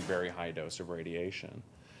same very high dose of radiation.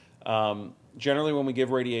 Generally, when we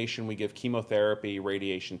give radiation, we give chemotherapy,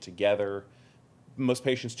 radiation together. Most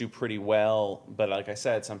patients do pretty well, but like I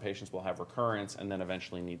said, some patients will have recurrence and then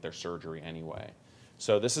eventually need their surgery anyway.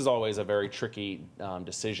 So this is always a very tricky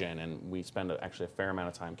decision, and we spend actually a fair amount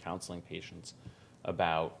of time counseling patients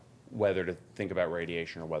about whether to think about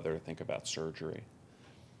radiation or whether to think about surgery.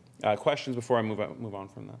 Questions before I move on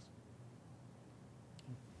from this?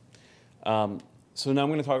 So now I'm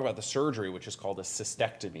going to talk about the surgery, which is called a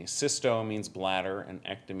cystectomy. Cysto means bladder, and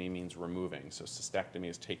ectomy means removing. So cystectomy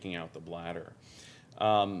is taking out the bladder.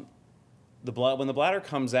 When the bladder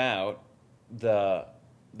comes out,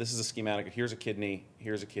 this is a schematic. Here's a kidney.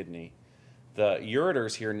 Here's a kidney. The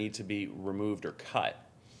ureters here need to be removed or cut.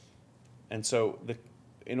 And so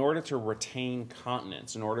in order to retain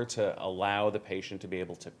continence, in order to allow the patient to be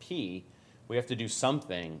able to pee, we have to do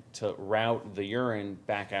something to route the urine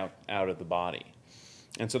back out of the body.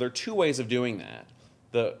 And so there are two ways of doing that.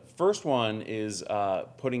 The first one is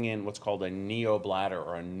putting in what's called a neobladder,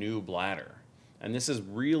 or a new bladder. And this is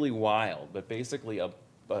really wild, but basically a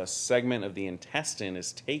segment of the intestine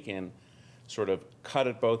is taken, sort of cut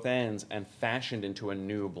at both ends, and fashioned into a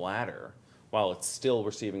new bladder while it's still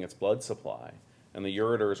receiving its blood supply. And the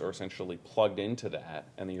ureters are essentially plugged into that,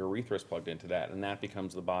 and the urethra is plugged into that, and that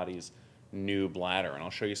becomes the body's new bladder. And I'll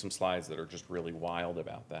show you some slides that are just really wild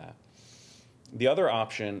about that. The other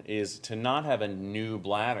option is to not have a new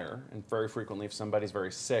bladder, and very frequently if somebody's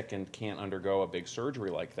very sick and can't undergo a big surgery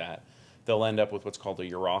like that, they'll end up with what's called a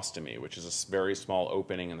urostomy, which is a very small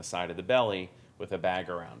opening in the side of the belly with a bag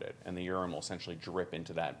around it, and the urine will essentially drip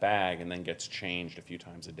into that bag and then gets changed a few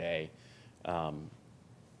times a day,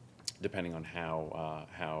 depending on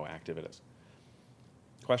how active it is.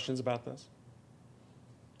 Questions about this?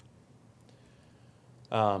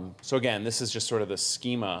 So again, this is just sort of the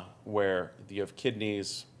schema where you have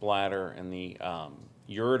kidneys, bladder, and the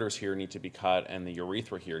ureters here need to be cut, and the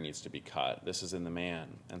urethra here needs to be cut. This is in the man.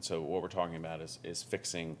 And so what we're talking about is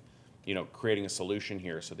fixing, creating a solution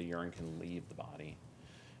here so the urine can leave the body.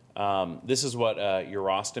 This is what a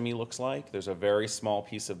urostomy looks like. There's a very small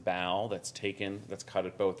piece of bowel that's that's cut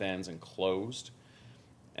at both ends and closed,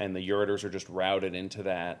 and the ureters are just routed into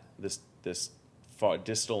that. This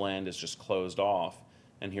distal end is just closed off,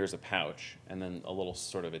 and here's a pouch, and then a little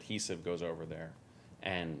sort of adhesive goes over there,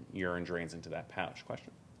 and urine drains into that pouch.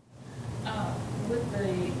 Question? With the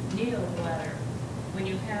neobladder, when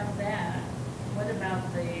you have that, what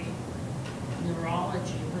about the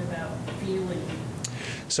neurology? What about feeling?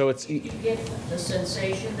 So it's You get the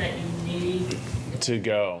sensation that you need to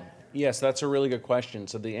go. Yes, that's a really good question.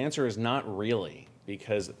 So the answer is not really,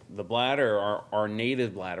 because the bladder, our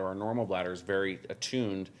native bladder, our normal bladder, is very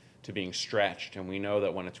attuned to being stretched, and we know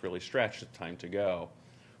that when it's really stretched, it's time to go.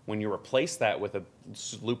 When you replace that with a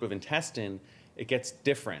loop of intestine, it gets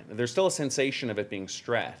different. There's still a sensation of it being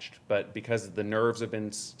stretched, but because the nerves have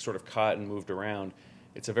been sort of cut and moved around,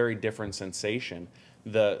 it's a very different sensation.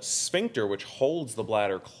 The sphincter, which holds the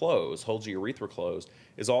bladder closed, holds the urethra closed,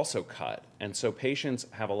 is also cut. And so patients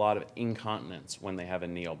have a lot of incontinence when they have a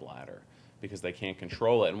neobladder because they can't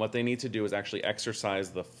control it. And what they need to do is actually exercise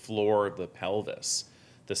the floor of the pelvis,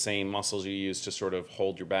 the same muscles you use to sort of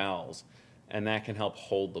hold your bowels. And that can help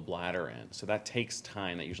hold the bladder in. So that takes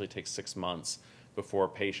time. That usually takes 6 months before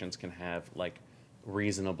patients can have like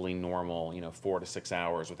reasonably normal, 4 to 6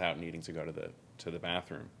 hours without needing to go to the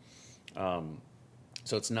bathroom.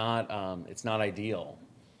 So it's not ideal.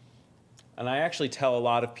 And I actually tell a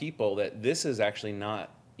lot of people that this is actually not,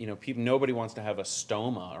 nobody wants to have a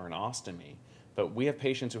stoma or an ostomy, but we have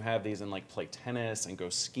patients who have these and like play tennis and go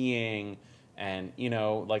skiing, and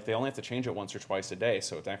like they only have to change it once or twice a day,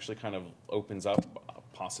 so it actually kind of opens up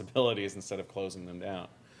possibilities instead of closing them down.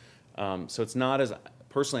 So it's not as,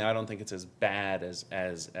 personally, I don't think it's as bad as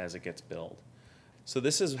it gets billed. So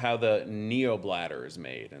this is how the neobladder is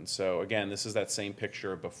made. And so again, this is that same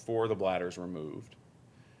picture before the bladder is removed.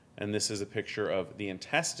 And this is a picture of the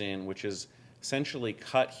intestine, which is essentially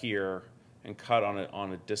cut here and cut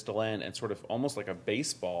on a distal end, and sort of almost like a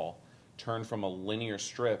baseball turned from a linear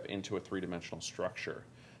strip into a three-dimensional structure.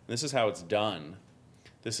 And this is how it's done.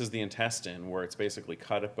 This is the intestine, where it's basically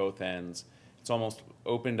cut at both ends. It's almost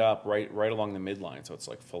opened up right along the midline, so it's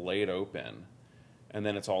like filleted open. And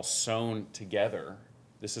then it's all sewn together.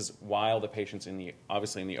 This is while the patient's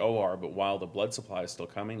obviously in the OR, but while the blood supply is still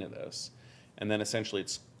coming to this. And then essentially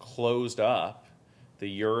it's closed up.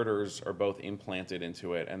 The ureters are both implanted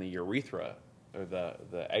into it, and the urethra, or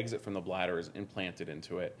the exit from the bladder, is implanted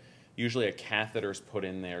into it. Usually a catheter is put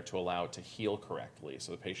in there to allow it to heal correctly.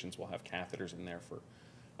 So the patients will have catheters in there for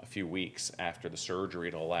a few weeks after the surgery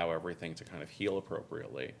to allow everything to kind of heal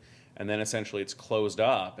appropriately. And then essentially it's closed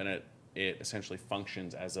up, and it essentially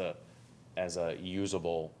functions as a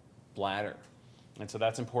usable bladder. And so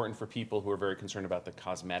that's important for people who are very concerned about the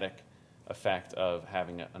cosmetic effect of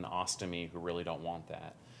having an ostomy, who really don't want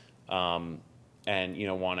that. And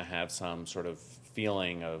want to have some sort of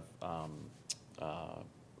feeling of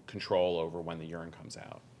control over when the urine comes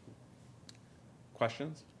out.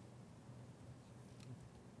 Questions?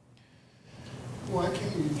 Why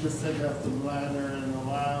can't you just take out the bladder and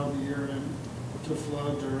allow the urine to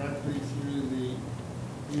flow directly through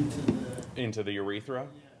into the urethra?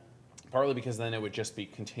 Yeah. Partly because then it would just be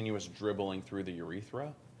continuous dribbling through the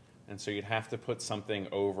urethra, and so you'd have to put something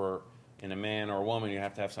over. In a man or a woman, you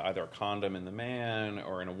have to have either a condom in the man,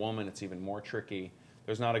 or in a woman it's even more tricky.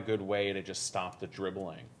 there's not a good way to just stop the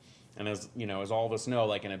dribbling. And as you know, as all of us know,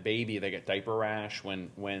 like in a baby, they get diaper rash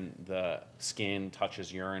when the skin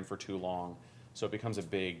touches urine for too long. So it becomes a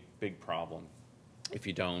big problem if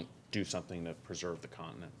you don't do something to preserve the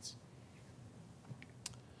continence.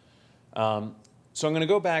 So I'm going to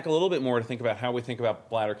go back a little bit more to think about how we think about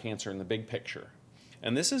bladder cancer in the big picture.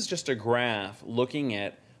 And this is just a graph looking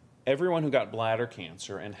at everyone who got bladder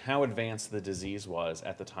cancer and how advanced the disease was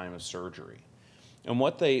at the time of surgery. And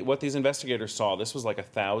what these investigators saw, this was like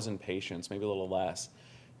 1,000 patients, maybe a little less,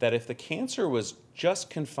 that if the cancer was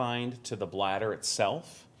just confined to the bladder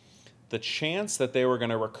itself, the chance that they were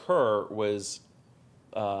going to recur was,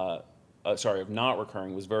 of not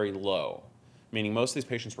recurring was very low, meaning most of these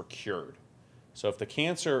patients were cured. So if the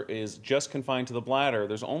cancer is just confined to the bladder,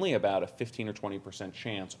 there's only about a 15 or 20%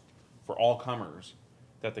 chance for all comers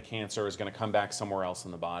that the cancer is going to come back somewhere else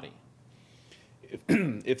in the body.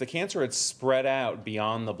 If the cancer had spread out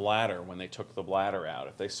beyond the bladder when they took the bladder out,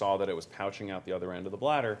 if they saw that it was pouching out the other end of the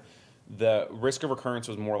bladder, the risk of recurrence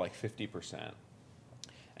was more like 50%.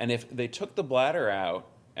 And if they took the bladder out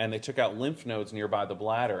and they took out lymph nodes nearby the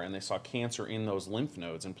bladder and they saw cancer in those lymph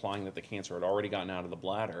nodes, implying that the cancer had already gotten out of the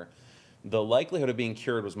bladder, the likelihood of being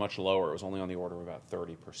cured was much lower. It was only on the order of about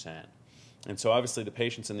 30%. And so obviously the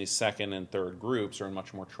patients in these second and third groups are in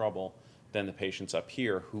much more trouble than the patients up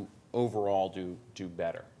here who overall do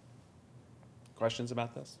better. Questions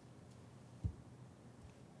about this?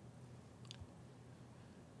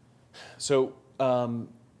 So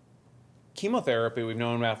chemotherapy we've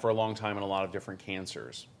known about for a long time in a lot of different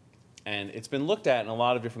cancers. And it's been looked at in a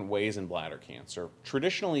lot of different ways in bladder cancer.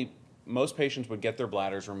 Traditionally, most patients would get their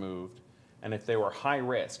bladders removed, and if they were high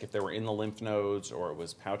risk, if they were in the lymph nodes or it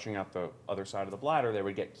was pouching out the other side of the bladder, they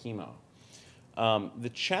would get chemo. The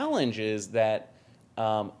challenge is that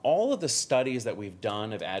all of the studies that we've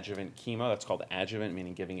done of adjuvant chemo, that's called adjuvant,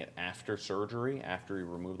 meaning giving it after surgery, after you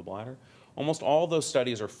remove the bladder, almost all those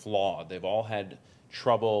studies are flawed. They've all had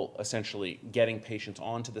trouble essentially getting patients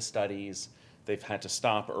onto the studies. They've had to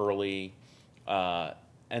stop early.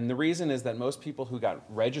 And the reason is that most people who got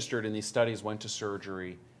registered in these studies went to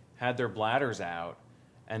surgery, had their bladders out,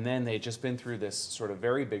 and then they'd just been through this sort of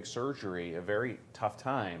very big surgery, a very tough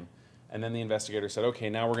time, and then the investigator said, okay,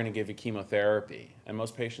 now we're going to give you chemotherapy. And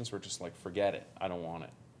most patients were just like, forget it, I don't want it,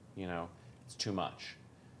 you know, it's too much.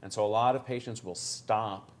 And so a lot of patients will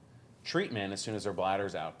stop treatment as soon as their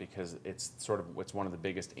bladder's out because it's one of the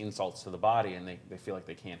biggest insults to the body and they feel like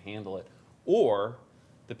they can't handle it. Or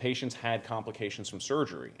the patients had complications from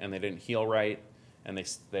surgery and they didn't heal right, and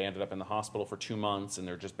they ended up in the hospital for 2 months and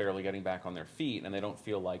they're just barely getting back on their feet and they don't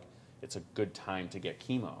feel like it's a good time to get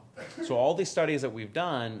chemo. So all these studies that we've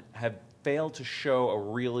done have failed to show a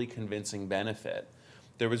really convincing benefit.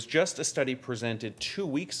 There was just a study presented 2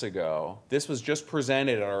 weeks ago. This was just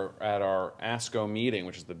presented at our ASCO meeting,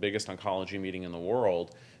 which is the biggest oncology meeting in the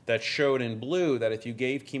world, that showed in blue that if you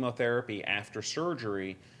gave chemotherapy after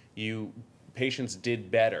surgery, patients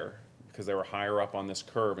did better because they were higher up on this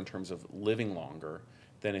curve in terms of living longer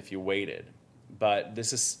than if you waited. But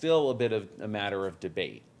this is still a bit of a matter of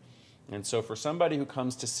debate. And so for somebody who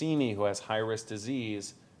comes to see me who has high-risk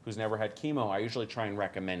disease, who's never had chemo, I usually try and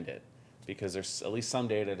recommend it because there's at least some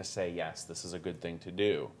data to say, yes, this is a good thing to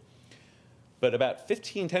do. But about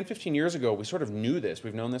 10, 15 years ago, we sort of knew this.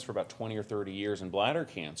 We've known this for about 20 or 30 years in bladder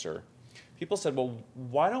cancer. People said, well,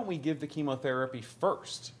 why don't we give the chemotherapy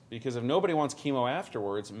first? Because if nobody wants chemo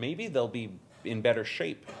afterwards, maybe they'll be in better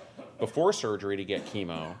shape before surgery to get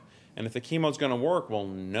chemo. And if the chemo's going to work, we'll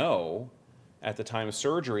know at the time of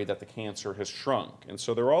surgery that the cancer has shrunk. And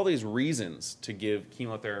so there are all these reasons to give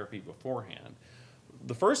chemotherapy beforehand.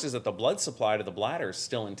 The first is that the blood supply to the bladder is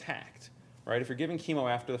still intact, right? If you're giving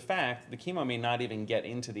chemo after the fact, the chemo may not even get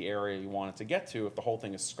into the area you want it to get to if the whole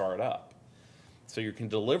thing is scarred up. So you can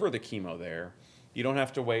deliver the chemo there. You don't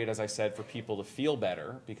have to wait, as I said, for people to feel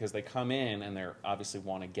better because they come in and they obviously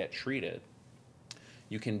want to get treated.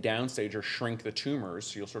 You can downstage or shrink the tumors,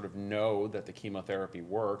 so you'll sort of know that the chemotherapy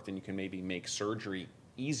worked, and you can maybe make surgery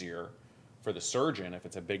easier for the surgeon if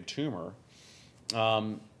it's a big tumor.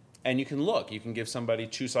 And you can give somebody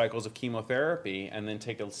 2 cycles of chemotherapy and then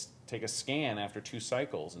take a scan after 2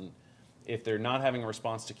 cycles. And if they're not having a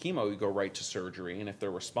response to chemo, you go right to surgery. And if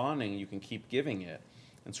they're responding, you can keep giving it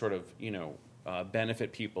and sort of,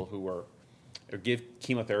 benefit people or give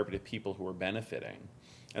chemotherapy to people who are benefiting.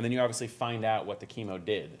 And then you obviously find out what the chemo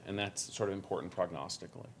did, and that's sort of important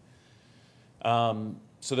prognostically.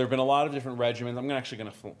 So there have been a lot of different regimens. I'm actually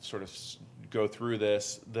going to sort of go through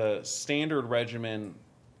this. The standard regimen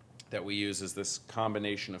that we use is this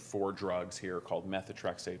combination of 4 drugs here called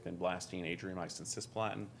methotrexate, vinblastine, adriamycin,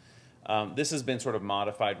 cisplatin. This has been sort of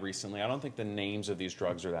modified recently. I don't think the names of these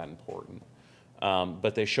drugs are that important.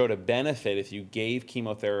 But they showed a benefit if you gave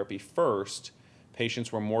chemotherapy first,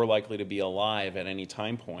 patients were more likely to be alive at any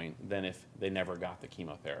time point than if they never got the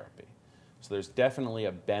chemotherapy. So there's definitely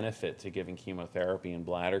a benefit to giving chemotherapy in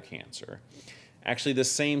bladder cancer. Actually, the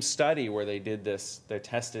same study where they did this, they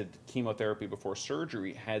tested chemotherapy before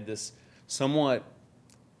surgery, had this somewhat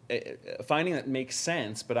finding that makes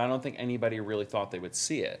sense, but I don't think anybody really thought they would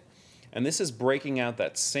see it. And this is breaking out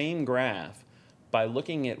that same graph by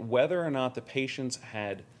looking at whether or not the patients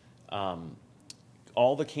had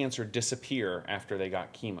all the cancer disappear after they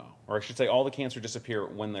got chemo, or I should say all the cancer disappear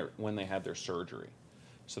when they had their surgery.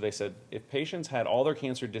 So they said if patients had all their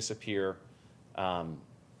cancer disappear,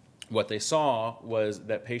 what they saw was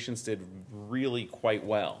that patients did really quite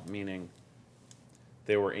well, meaning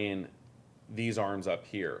they were in these arms up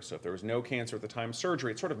here. So if there was no cancer at the time of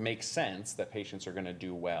surgery, it sort of makes sense that patients are going to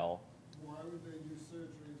do well. Why would they do surgery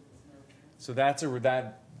if there's no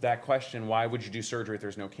cancer? So that question, why would you do surgery if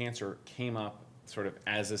there's no cancer, came up sort of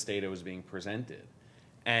as this data was being presented.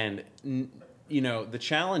 And you know, the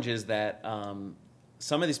challenge is that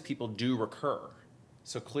some of these people do recur.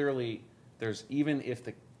 So clearly, there's, even if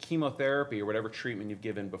the chemotherapy or whatever treatment you've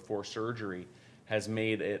given before surgery has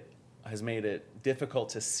made it difficult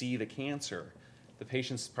to see the cancer, the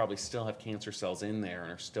patients probably still have cancer cells in there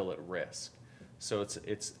and are still at risk. So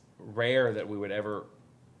it's rare that we would ever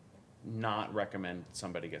not recommend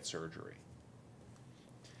somebody get surgery.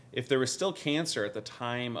 If there was still cancer at the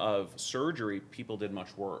time of surgery, people did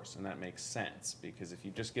much worse, and that makes sense, because if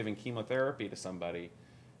you've just given chemotherapy to somebody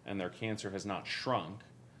and their cancer has not shrunk,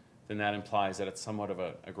 then that implies that it's somewhat of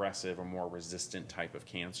an aggressive or more resistant type of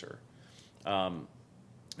cancer. And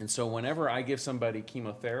so whenever I give somebody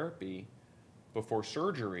chemotherapy before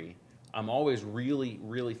surgery, I'm always really,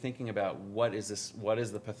 really thinking about what is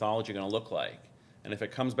the pathology going to look like? And if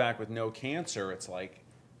it comes back with no cancer, it's like,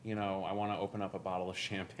 you know, I want to open up a bottle of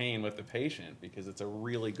champagne with the patient, because it's a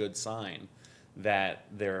really good sign that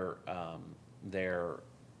they're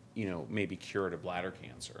you know, maybe cured of bladder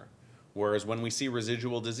cancer. Whereas when we see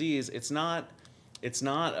residual disease, it's not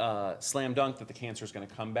slam dunk that the cancer is going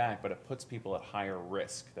to come back, but it puts people at higher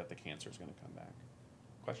risk that the cancer is going to come back.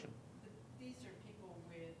 Question? These are people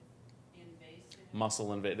with invasive...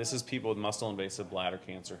 Muscle invasive. This is people with muscle invasive bladder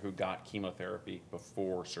cancer who got chemotherapy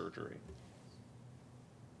before surgery.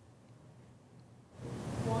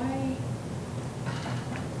 Why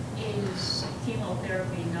is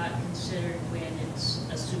chemotherapy not considered when it's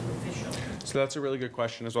a superficial? So that's a really good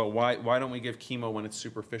question as well. Why don't we give chemo when it's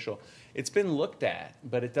superficial? It's been looked at,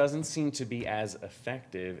 but it doesn't seem to be as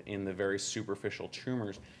effective in the very superficial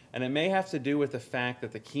tumors. And it may have to do with the fact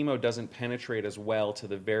that the chemo doesn't penetrate as well to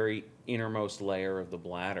the very innermost layer of the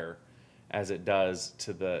bladder as it does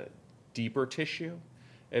to the deeper tissue.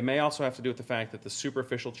 It may also have to do with the fact that the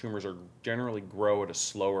superficial tumors generally grow at a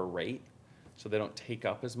slower rate, so they don't take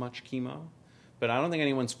up as much chemo. But I don't think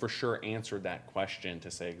anyone's for sure answered that question to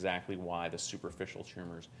say exactly why the superficial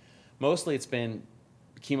tumors. Mostly it's been,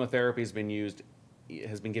 chemotherapy has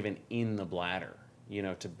been given in the bladder, you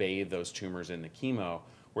know, to bathe those tumors in the chemo,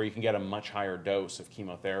 where you can get a much higher dose of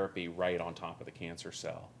chemotherapy right on top of the cancer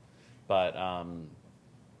cell. But I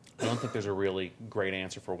don't think there's a really great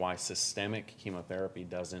answer for why systemic chemotherapy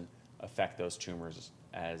doesn't affect those tumors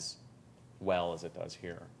as well as it does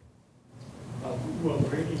here. Will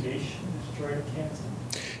radiation destroy the cancer?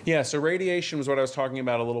 Yeah, so radiation was what I was talking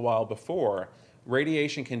about a little while before.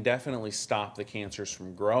 Radiation can definitely stop the cancers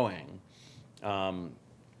from growing, and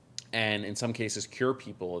in some cases cure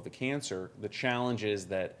people of the cancer. The challenge is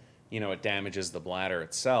that, you know, it damages the bladder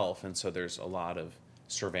itself, and so there's a lot of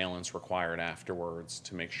surveillance required afterwards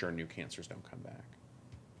to make sure new cancers don't come back.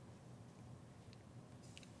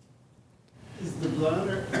 Is the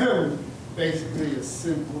bladder basically a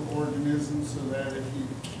simple organism, so that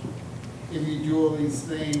if you do all these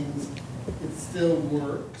things, it still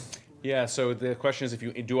works? Yeah, so the question is, if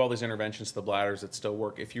you do all these interventions to the bladder, does it still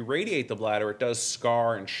work? If you radiate the bladder, it does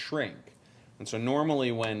scar and shrink. And so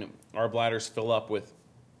normally when our bladders fill up with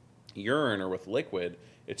urine or with liquid,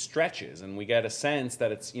 it stretches, and we get a sense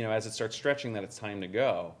that it's, you know, as it starts stretching, that it's time to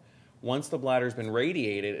go. Once the bladder's been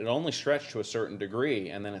radiated, it only stretched to a certain degree,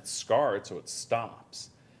 and then it's scarred, so it stops.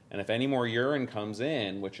 And if any more urine comes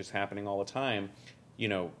in, which is happening all the time, you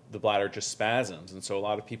know, the bladder just spasms. And so a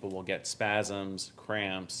lot of people will get spasms,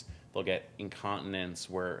 cramps, they'll get incontinence,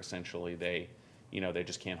 where essentially they, you know, they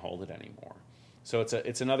just can't hold it anymore. So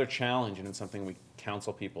it's another challenge, and it's something we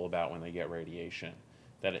counsel people about when they get radiation,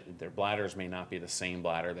 that their bladders may not be the same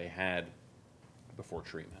bladder they had before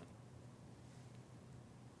treatment.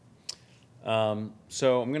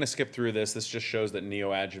 So I'm going to skip through this. This just shows that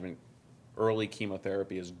neoadjuvant early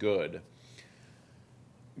chemotherapy is good.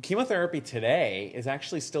 Chemotherapy today is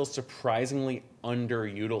actually still surprisingly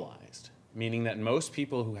underutilized, meaning that most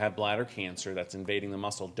people who have bladder cancer that's invading the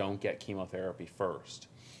muscle don't get chemotherapy first.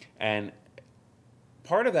 And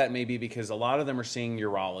part of that may be because a lot of them are seeing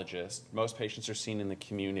urologists. Most patients are seen in the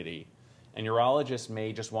community. And urologists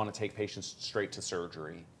may just want to take patients straight to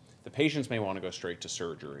surgery. The patients may want to go straight to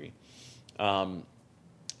surgery.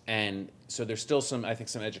 And so there's still some, I think,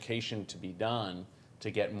 some education to be done to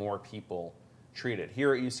get more people treated.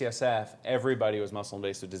 Here at UCSF, everybody with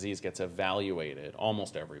muscle-invasive disease gets evaluated,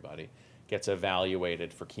 almost everybody gets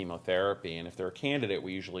evaluated for chemotherapy. And if they're a candidate,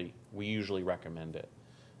 we usually recommend it.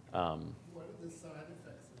 What are the side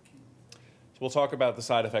effects of chemo? So we'll talk about the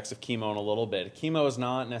side effects of chemo in a little bit. Chemo is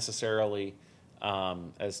not necessarily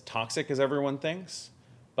as toxic as everyone thinks,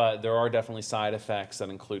 but there are definitely side effects that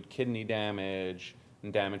include kidney damage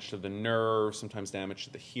and damage to the nerves, sometimes damage to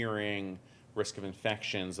the hearing, risk of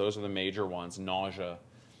infections. Those are the major ones, nausea,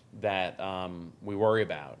 that we worry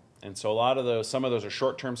about. And so a lot of those, some of those are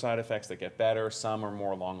short-term side effects that get better, some are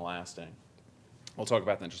more long-lasting. We'll talk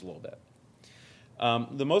about that in just a little bit.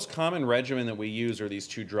 The most common regimen that we use are these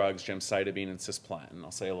two drugs, gemcitabine and cisplatin.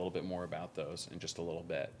 I'll say a little bit more about those in just a little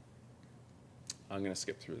bit. I'm going to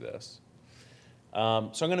skip through this. So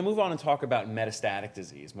I'm going to move on and talk about metastatic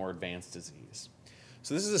disease, more advanced disease.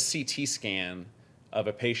 So this is a CT scan of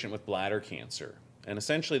a patient with bladder cancer. And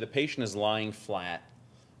essentially the patient is lying flat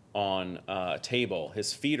on a table.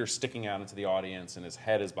 His feet are sticking out into the audience and his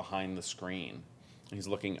head is behind the screen. He's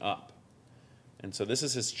looking up. And so this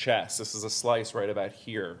is his chest. This is a slice right about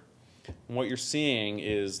here. And what you're seeing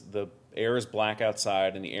is the air is black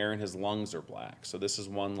outside and the air in his lungs are black. So this is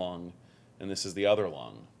one lung and this is the other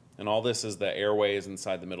lung. And all this is the airways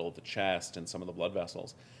inside the middle of the chest and some of the blood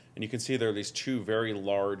vessels. And you can see there are these two very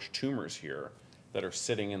large tumors here that are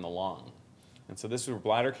sitting in the lung. And so this were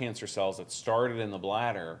bladder cancer cells that started in the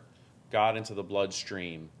bladder, got into the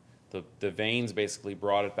bloodstream. The veins basically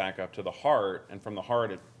brought it back up to the heart, and from the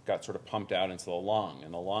heart it got sort of pumped out into the lung.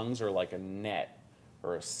 And the lungs are like a net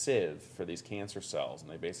or a sieve for these cancer cells,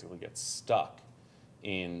 and they basically get stuck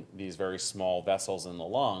in these very small vessels in the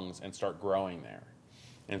lungs and start growing there.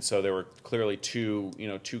 And so there were clearly two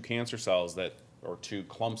cancer cells that, or two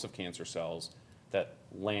clumps of cancer cells that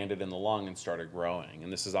landed in the lung and started growing.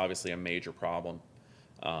 And this is obviously a major problem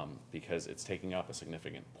because it's taking up a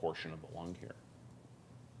significant portion of the lung here.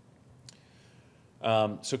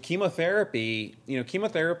 So chemotherapy,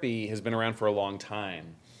 chemotherapy has been around for a long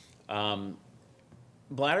time.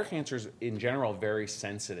 Bladder cancer is in general very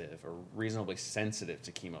sensitive or reasonably sensitive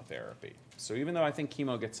to chemotherapy. So even though I think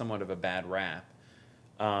chemo gets somewhat of a bad rap,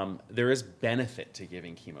 there is benefit to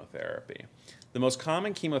giving chemotherapy. The most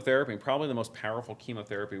common chemotherapy, and probably the most powerful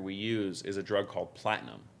chemotherapy we use, is a drug called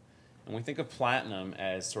platinum. And we think of platinum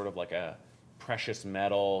as sort of like a precious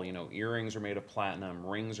metal. Earrings are made of platinum,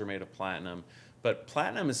 rings are made of platinum. But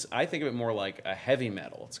platinum is, I think of it more like a heavy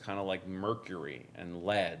metal. It's kind of like mercury and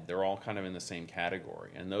lead. They're all kind of in the same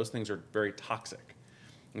category. And those things are very toxic.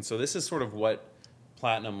 And so this is sort of what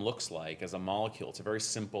platinum looks like as a molecule. It's a very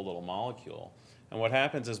simple little molecule. And what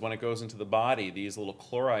happens is when it goes into the body, these little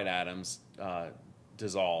chloride atoms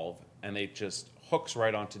dissolve, and they just hooks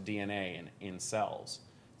right onto DNA in cells.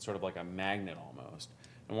 It's sort of like a magnet almost.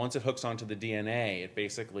 And once it hooks onto the DNA, it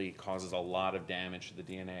basically causes a lot of damage to the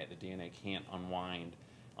DNA. The DNA can't unwind,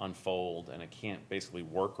 unfold, and it can't basically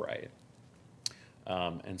work right.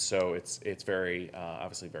 And so it's very,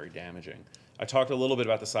 obviously very damaging. I talked a little bit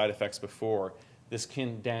about the side effects before. This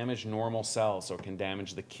can damage normal cells, so it can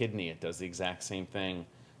damage the kidney. It does the exact same thing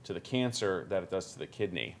to the cancer that it does to the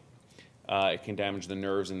kidney. It can damage the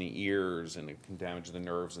nerves in the ears, and it can damage the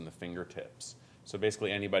nerves in the fingertips. So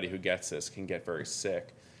basically anybody who gets this can get very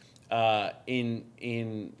sick. Treatment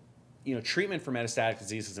for metastatic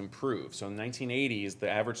disease has improved. So in the 1980s, the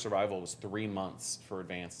average survival was 3 months for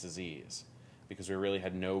advanced disease because we really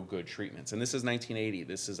had no good treatments. And this is 1980.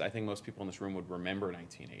 This is, I think most people in this room would remember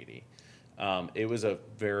 1980. It was a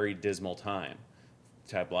very dismal time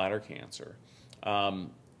to have bladder cancer.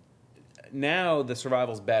 Now the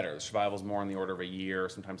survival's better. The survival's more on the order of a year,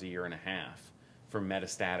 sometimes a year and a half for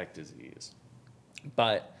metastatic disease.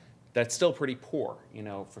 But that's still pretty poor,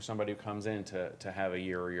 for somebody who comes in to have a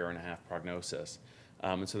year or year and a half prognosis.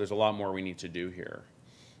 And so there's a lot more we need to do here.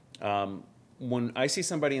 When I see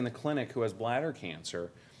somebody in the clinic who has bladder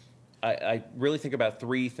cancer, I really think about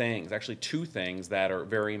three things, actually two things that are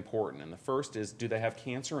very important. And the first is, do they have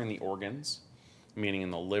cancer in the organs, meaning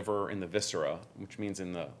in the liver, in the viscera, which means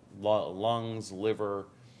in the lungs, liver,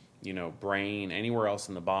 brain, anywhere else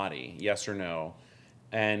in the body, yes or no?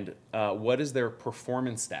 And what is their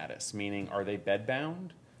performance status? Meaning, are they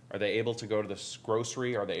bedbound? Are they able to go to the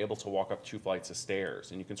grocery? Are they able to walk up 2 flights of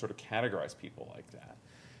stairs? And you can sort of categorize people like that.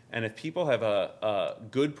 And if people have a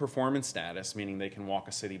good performance status, meaning they can walk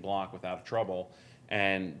a city block without trouble,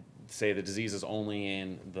 and say the disease is only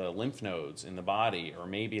in the lymph nodes in the body, or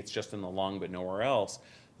maybe it's just in the lung but nowhere else,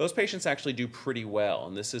 those patients actually do pretty well.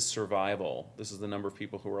 And this is survival. This is the number of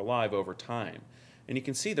people who are alive over time. And you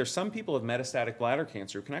can see there's some people with metastatic bladder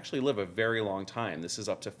cancer who can actually live a very long time. This is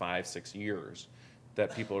up to 5-6 years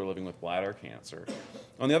that people are living with bladder cancer.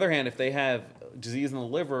 On the other hand, if they have disease in the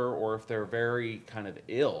liver, or if they're very kind of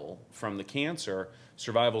ill from the cancer,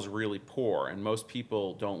 survival is really poor. And most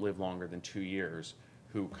people don't live longer than 2 years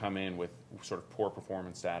who come in with sort of poor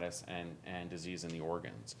performance status and disease in the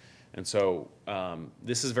organs. And so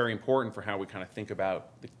this is very important for how we kind of think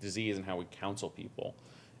about the disease and how we counsel people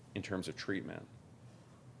in terms of treatment.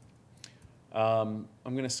 I'm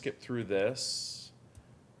going to skip through this.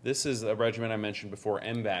 This is a regimen I mentioned before,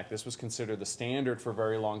 MVAC. This was considered the standard for a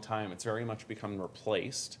very long time. It's very much become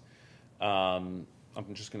replaced. I'm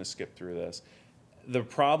just going to skip through this. The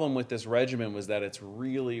problem with this regimen was that it's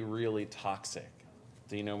really, really toxic.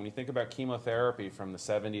 So, when you think about chemotherapy from the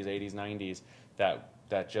 70s, 80s, 90s,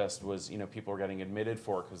 that just was, people were getting admitted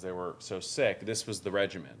for because they were so sick. This was the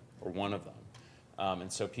regimen, or one of them.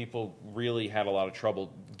 And so people really had a lot of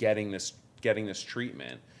trouble getting this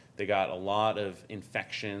treatment. They got a lot of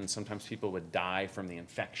infections. Sometimes people would die from the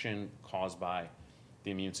infection caused by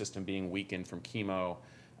the immune system being weakened from chemo.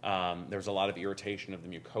 There was a lot of irritation of the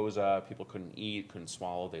mucosa. People couldn't eat, couldn't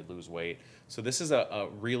swallow, they'd lose weight. So this is a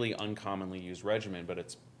really uncommonly used regimen, but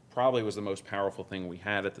it's probably was the most powerful thing we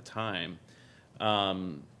had at the time.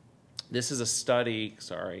 This is a study,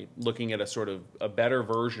 looking at a sort of a better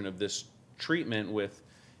version of this treatment with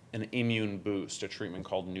an immune boost, a treatment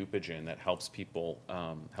called Neupogen that helps people,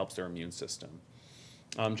 helps their immune system.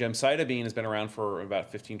 Gemcitabine has been around for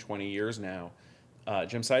about 15, 20 years now.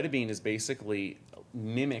 Gemcitabine is basically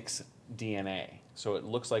mimics DNA. So it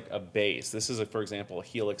looks like a base. This is, for example, a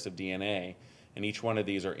helix of DNA, and each one of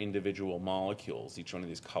these are individual molecules, each one of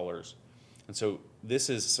these colors. And so this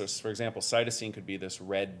is, so for example, cytosine could be this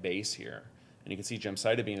red base here. And you can see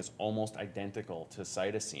gemcitabine is almost identical to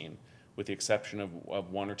cytosine, with the exception of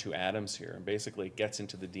 1 or 2 atoms here. And basically it gets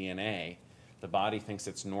into the DNA. The body thinks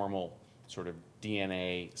it's normal sort of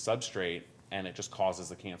DNA substrate, and it just causes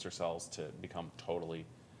the cancer cells to become totally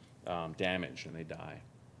damaged, and they die.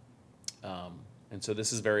 And so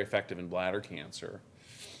this is very effective in bladder cancer.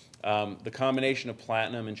 The combination of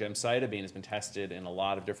platinum and gemcitabine has been tested in a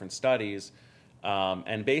lot of different studies,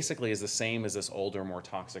 and basically is the same as this older, more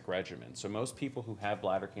toxic regimen. So most people who have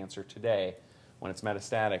bladder cancer today, when it's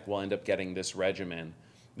metastatic, will end up getting this regimen.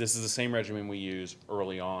 This is the same regimen we use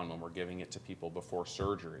early on when we're giving it to people before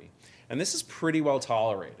surgery. And this is pretty well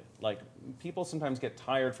tolerated. Like, people sometimes get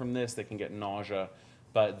tired from this, they can get nausea,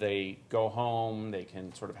 but they go home, they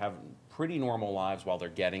can sort of have pretty normal lives while they're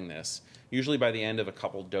getting this. Usually by the end of a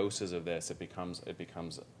couple doses of this, it becomes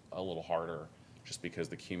a little harder, just because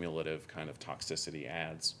the cumulative kind of toxicity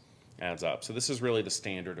adds up. So this is really the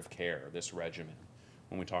standard of care, this regimen,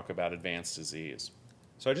 when we talk about advanced disease.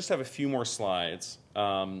 So I just have a few more slides.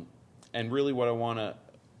 And really what I want to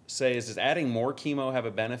say is, does adding more chemo have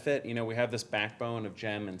a benefit? We have this backbone of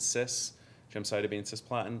gem and cis, gemcitabine,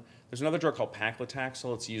 cisplatin. There's another drug called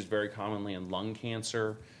paclitaxel. It's used very commonly in lung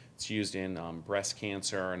cancer. It's used in breast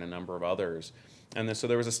cancer and a number of others. And so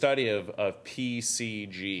there was a study of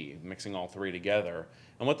PCG, mixing all three together.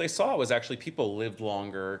 And what they saw was actually people lived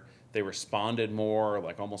longer. They responded more,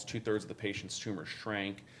 like almost 2/3 of the patient's tumor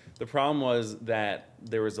shrank. The problem was that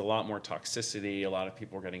there was a lot more toxicity. A lot of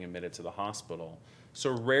people were getting admitted to the hospital.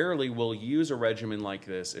 So rarely we'll use a regimen like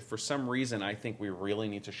this if for some reason I think we really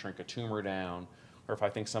need to shrink a tumor down, or if I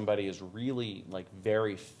think somebody is really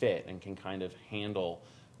very fit and can kind of handle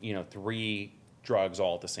 3 drugs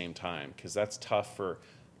all at the same time, because that's tough for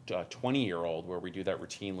a 20-year-old where we do that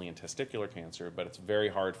routinely in testicular cancer, but it's very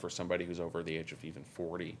hard for somebody who's over the age of even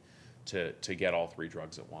 40 to get all 3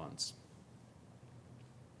 drugs at once.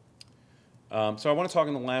 So I want to talk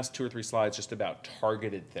in the last 2 or 3 slides just about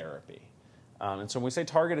targeted therapy. And so when we say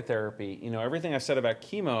targeted therapy, everything I've said about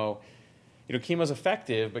chemo, chemo is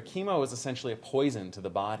effective, but chemo is essentially a poison to the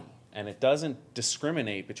body. And it doesn't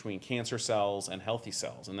discriminate between cancer cells and healthy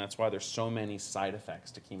cells. And that's why there's so many side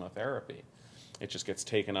effects to chemotherapy. It just gets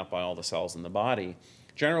taken up by all the cells in the body.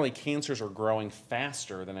 Generally, cancers are growing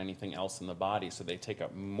faster than anything else in the body, so they take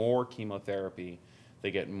up more chemotherapy,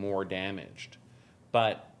 they get more damaged.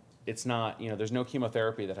 But it's not, there's no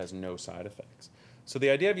chemotherapy that has no side effects. So the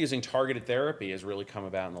idea of using targeted therapy has really come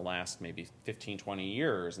about in the last maybe 15, 20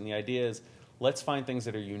 years. And the idea is, let's find things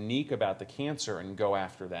that are unique about the cancer and go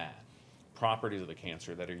after that. Properties of the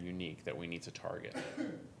cancer that are unique that we need to target.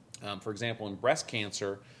 For example, in breast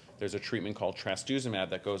cancer, there's a treatment called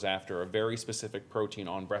trastuzumab that goes after a very specific protein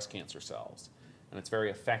on breast cancer cells. And it's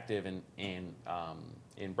very effective in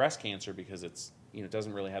breast cancer because it's, it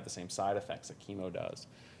doesn't really have the same side effects that chemo does.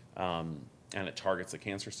 And it targets the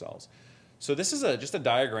cancer cells. So this is just a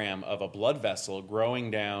diagram of a blood vessel growing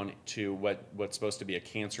down to what's supposed to be a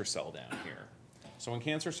cancer cell down here. So when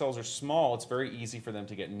cancer cells are small, it's very easy for them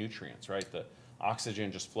to get nutrients, right? The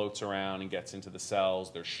oxygen just floats around and gets into the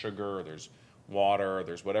cells. There's sugar, there's water,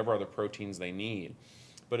 there's whatever other proteins they need.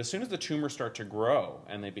 But as soon as the tumors start to grow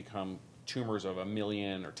and they become tumors of 1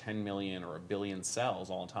 million or 10 million or 1 billion cells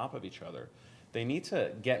all on top of each other, they need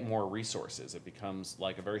to get more resources. It becomes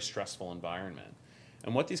like a very stressful environment.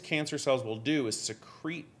 And what these cancer cells will do is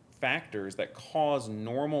secrete factors that cause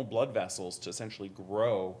normal blood vessels to essentially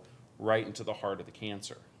grow right into the heart of the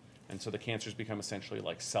cancer. And so the cancers become essentially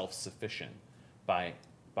like self-sufficient by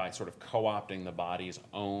sort of co-opting the body's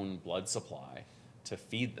own blood supply to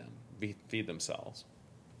feed themselves.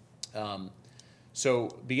 So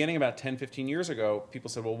beginning about 10, 15 years ago, people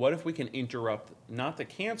said, well, what if we can interrupt not the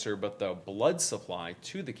cancer, but the blood supply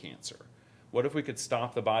to the cancer? What if we could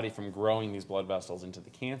stop the body from growing these blood vessels into the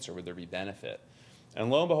cancer? Would there be benefit? And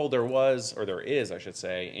lo and behold, there is, I should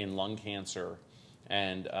say, in lung cancer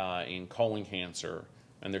and in colon cancer,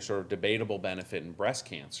 and there's sort of debatable benefit in breast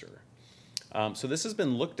cancer. So this has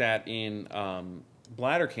been looked at in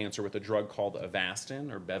bladder cancer with a drug called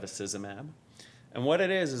Avastin or bevacizumab. And what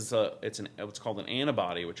it is it's what's called an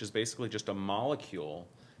antibody, which is basically just a molecule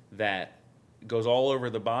that goes all over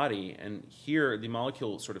the body. And here, the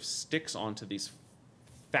molecule sort of sticks onto these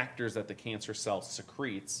factors that the cancer cell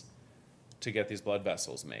secretes to get these blood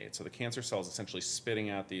vessels made. So the cancer cell is essentially spitting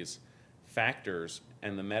out these factors,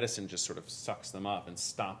 and the medicine just sort of sucks them up and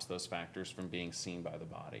stops those factors from being seen by the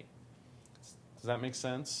body. Does that make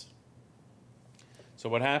sense? So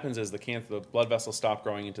what happens is the blood vessels stop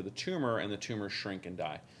growing into the tumor, and the tumors shrink and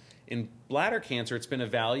die. In bladder cancer, it's been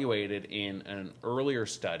evaluated in an earlier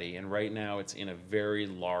study, and right now it's in a very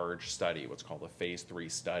large study, what's called a phase 3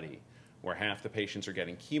 study, where half the patients are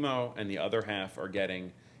getting chemo and the other half are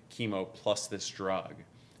getting chemo plus this drug.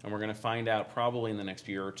 And we're going to find out probably in the next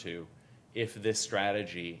year or two if this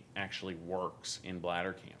strategy actually works in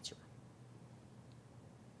bladder cancer.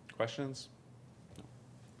 Questions?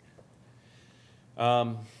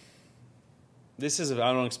 This is,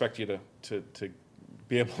 I don't expect you to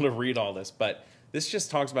be able to read all this, but this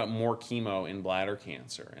just talks about more chemo in bladder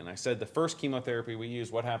cancer. And I said the first chemotherapy we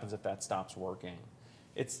use, what happens if that stops working?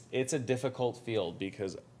 It's a difficult field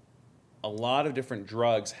because a lot of different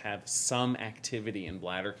drugs have some activity in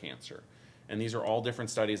bladder cancer. And these are all different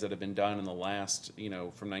studies that have been done in the last,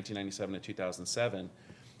 from 1997 to 2007.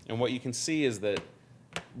 And what you can see is that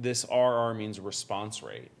this RR means response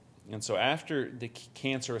rate. And so after the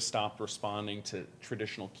cancer has stopped responding to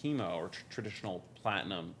traditional chemo or traditional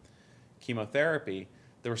platinum chemotherapy,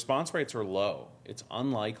 the response rates are low. It's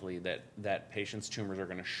unlikely that patients' tumors are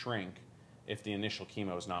going to shrink if the initial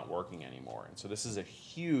chemo is not working anymore. And so this is a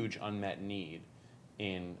huge unmet need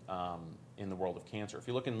in the world of cancer. If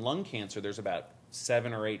you look in lung cancer, there's about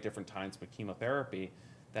 7 or 8 different types of chemotherapy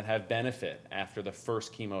that have benefit after the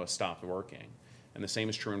first chemo has stopped working. And the same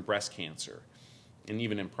is true in breast cancer and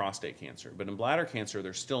even in prostate cancer. But in bladder cancer,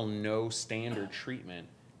 there's still no standard treatment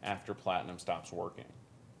after platinum stops working.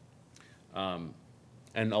 And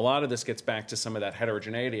a lot of this gets back to some of that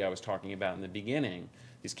heterogeneity I was talking about in the beginning.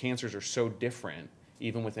 These cancers are so different,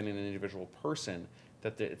 even within an individual person,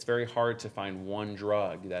 that it's very hard to find one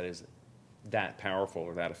drug that is that powerful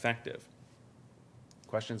or that effective.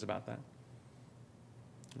 Questions about that?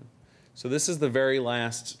 So this is the very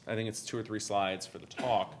last, I think it's 2 or 3 slides for the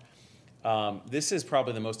talk. This is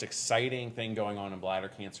probably the most exciting thing going on in bladder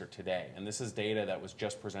cancer today. And this is data that was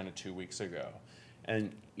just presented 2 weeks ago.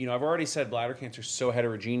 And I've already said bladder cancer is so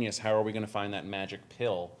heterogeneous, how are we going to find that magic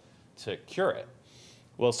pill to cure it?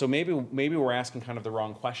 Well, so maybe we're asking kind of the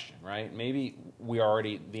wrong question, right? Maybe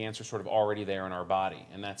the answer's sort of already there in our body,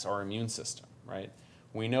 and that's our immune system, right?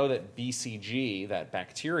 We know that BCG, that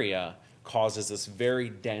bacteria, causes this very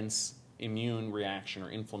dense immune reaction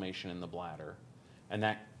or inflammation in the bladder, and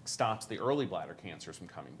that stops the early bladder cancers from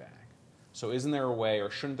coming back. So isn't there a way,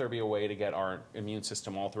 or shouldn't there be a way to get our immune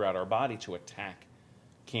system all throughout our body to attack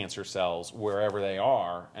cancer cells wherever they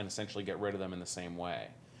are and essentially get rid of them in the same way?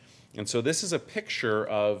 And so this is a picture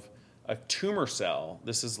of a tumor cell.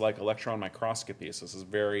 This is like electron microscopy, so this is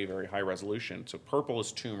very, very high resolution. So purple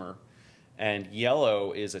is tumor, And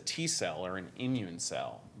yellow is a T cell or an immune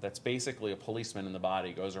cell. That's basically a policeman in the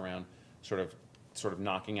body, goes around sort of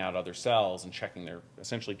knocking out other cells and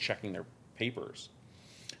essentially checking their papers.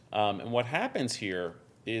 And what happens here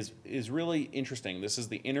is really interesting. This is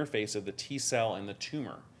the interface of the T cell and the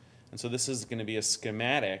tumor. And so this is going to be a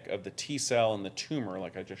schematic of the T cell and the tumor,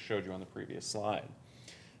 like I just showed you on the previous slide.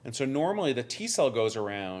 And so normally the T cell goes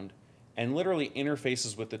around and literally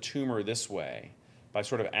interfaces with the tumor this way by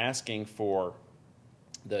sort of asking for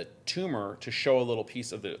the tumor to show a little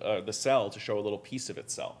piece of the cell to show a little piece of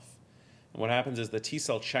itself. And what happens is the T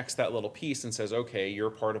cell checks that little piece and says, okay, you're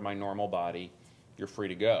part of my normal body, you're free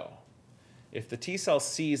to go. If the T cell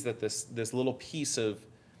sees that this little piece of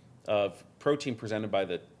protein presented by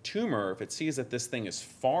the tumor, if it sees that this thing is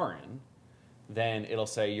foreign, then it'll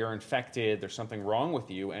say you're infected, there's something wrong with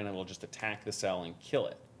you, and it'll just attack the cell and kill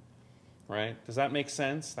it. Right? Does that make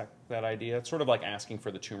sense, that idea? It's sort of like asking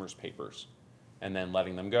for the tumor's papers and then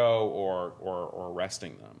letting them go or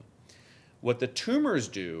arresting them. What the tumors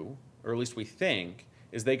do, or at least we think,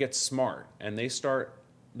 is they get smart and they start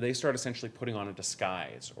essentially putting on a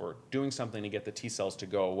disguise or doing something to get the T cells to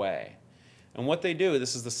go away. And what they do,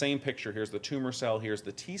 this is the same picture, here's the tumor cell, here's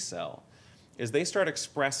the T cell, is they start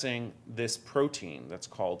expressing this protein that's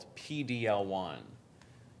called PDL1.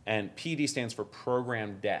 And PD stands for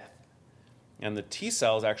programmed death. And the T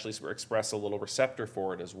cells actually express a little receptor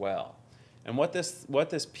for it as well. And what this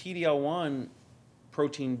PDL1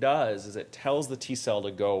 protein does is it tells the T cell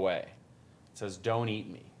to go away. It says, don't eat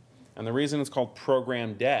me. And the reason it's called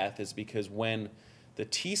programmed death is because when the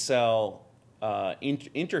T cell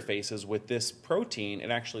interfaces with this protein,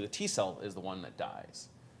 the T cell is the one that dies.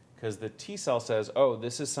 Because the T cell says, oh,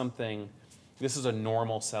 this is a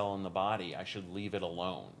normal cell in the body, I should leave it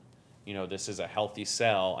alone. You know, this is a healthy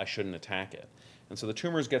cell, I shouldn't attack it. And so the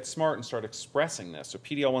tumors get smart and start expressing this. So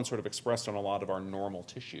PDL1 sort of expressed on a lot of our normal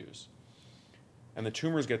tissues. And the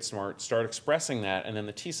tumors get smart, start expressing that, and then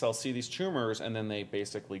the T cells see these tumors, and then they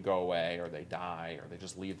basically go away, or they die, or they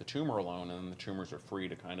just leave the tumor alone, and then the tumors are free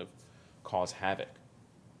to kind of cause havoc.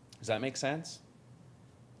 Does that make sense?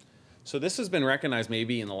 So this has been recognized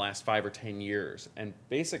maybe in the last 5 or 10 years, and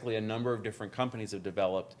basically a number of different companies have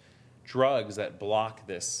developed drugs that block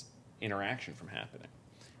this interaction from happening.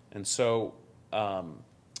 And so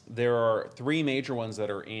there are 3 major ones that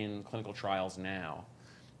are in clinical trials now.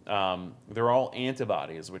 They're all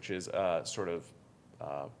antibodies, which is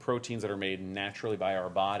proteins that are made naturally by our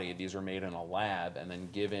body. These are made in a lab and then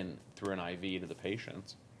given through an IV to the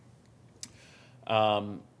patients.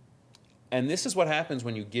 And this is what happens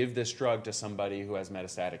when you give this drug to somebody who has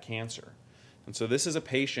metastatic cancer. And so this is a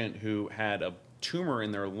patient who had a tumor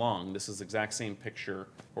in their lung. This is the exact same picture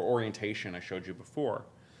or orientation I showed you before.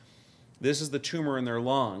 This is the tumor in their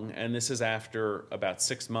lung, and this is after about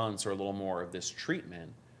 6 months or a little more of this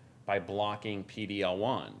treatment by blocking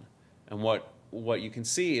PDL1. And what you can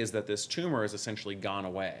see is that this tumor has essentially gone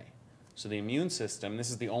away. So the immune system, this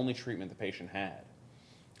is the only treatment the patient had.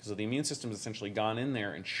 So the immune system has essentially gone in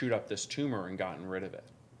there and chewed up this tumor and gotten rid of it.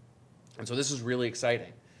 And so this is really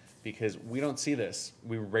exciting because we don't see this,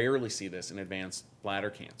 we rarely see this in advanced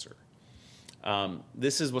bladder cancer.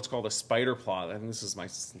 This is what's called a spider plot. I think this is my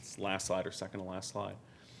last slide or second to last slide,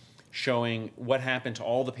 showing what happened to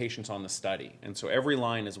all the patients on the study. And so every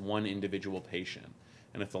line is one individual patient.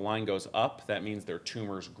 And if the line goes up, that means their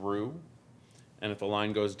tumors grew. And if the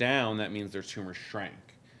line goes down, that means their tumors shrank.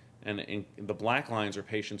 And the black lines are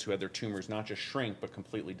patients who had their tumors not just shrink, but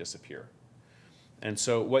completely disappear. And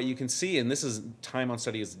so what you can see, and this is time on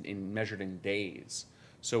study is measured in days.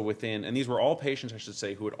 So and these were all patients, I should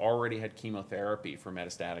say, who had already had chemotherapy for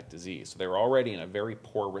metastatic disease. So they were already in a very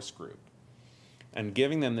poor risk group. And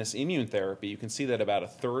giving them this immune therapy, you can see that about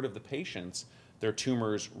 1/3 of the patients, their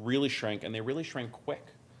tumors really shrank, and they really shrank quick.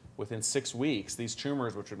 Within 6 weeks, these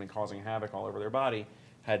tumors, which had been causing havoc all over their body,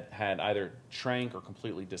 had either shrank or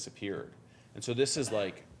completely disappeared. And so this is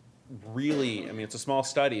like really, I mean, it's a small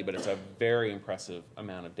study, but it's a very impressive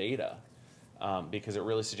amount of data because it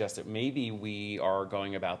really suggests that maybe we are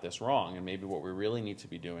going about this wrong, and maybe what we really need to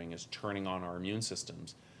be doing is turning on our immune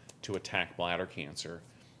systems to attack bladder cancer,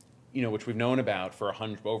 you know, which we've known about for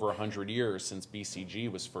over 100 years since BCG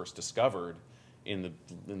was first discovered in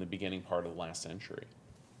the beginning part of the last century.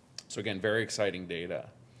 So again, very exciting data.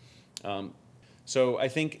 So I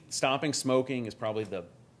think stopping smoking is probably the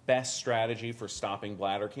best strategy for stopping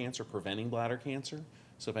bladder cancer, preventing bladder cancer.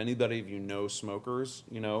 So if anybody of you know smokers,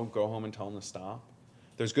 you know, go home and tell them to stop.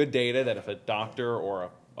 There's good data that if a doctor or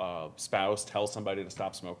a spouse tells somebody to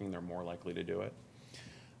stop smoking, they're more likely to do it.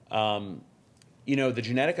 You know, the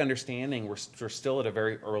genetic understanding, we're still at a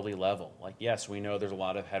very early level. Like, yes, we know there's a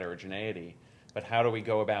lot of heterogeneity, but how do we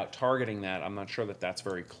go about targeting that? I'm not sure that that's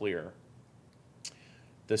very clear.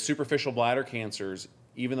 The superficial bladder cancers,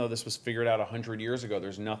 even though this was figured out 100 years ago,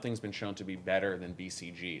 there's nothing's been shown to be better than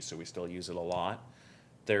BCG, so we still use it a lot.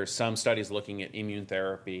 There's some studies looking at immune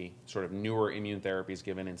therapy, sort of newer immune therapies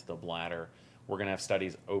given into the bladder. We're going to have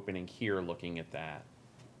studies opening here looking at that.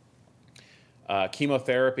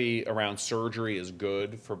 Chemotherapy around surgery is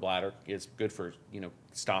good for bladder. It's good for, you know,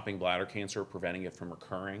 stopping bladder cancer, preventing it from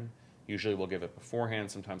recurring. Usually we'll give it beforehand.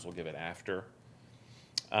 Sometimes we'll give it after.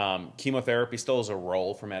 Chemotherapy still has a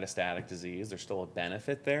role for metastatic disease. There's still a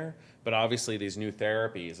benefit there, but obviously these new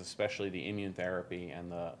therapies, especially the immune therapy and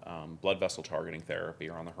the blood vessel targeting therapy,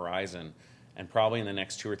 are on the horizon, and probably in the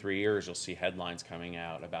next 2 or 3 years you'll see headlines coming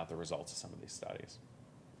out about the results of some of these studies.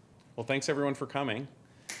 Well, thanks everyone for coming.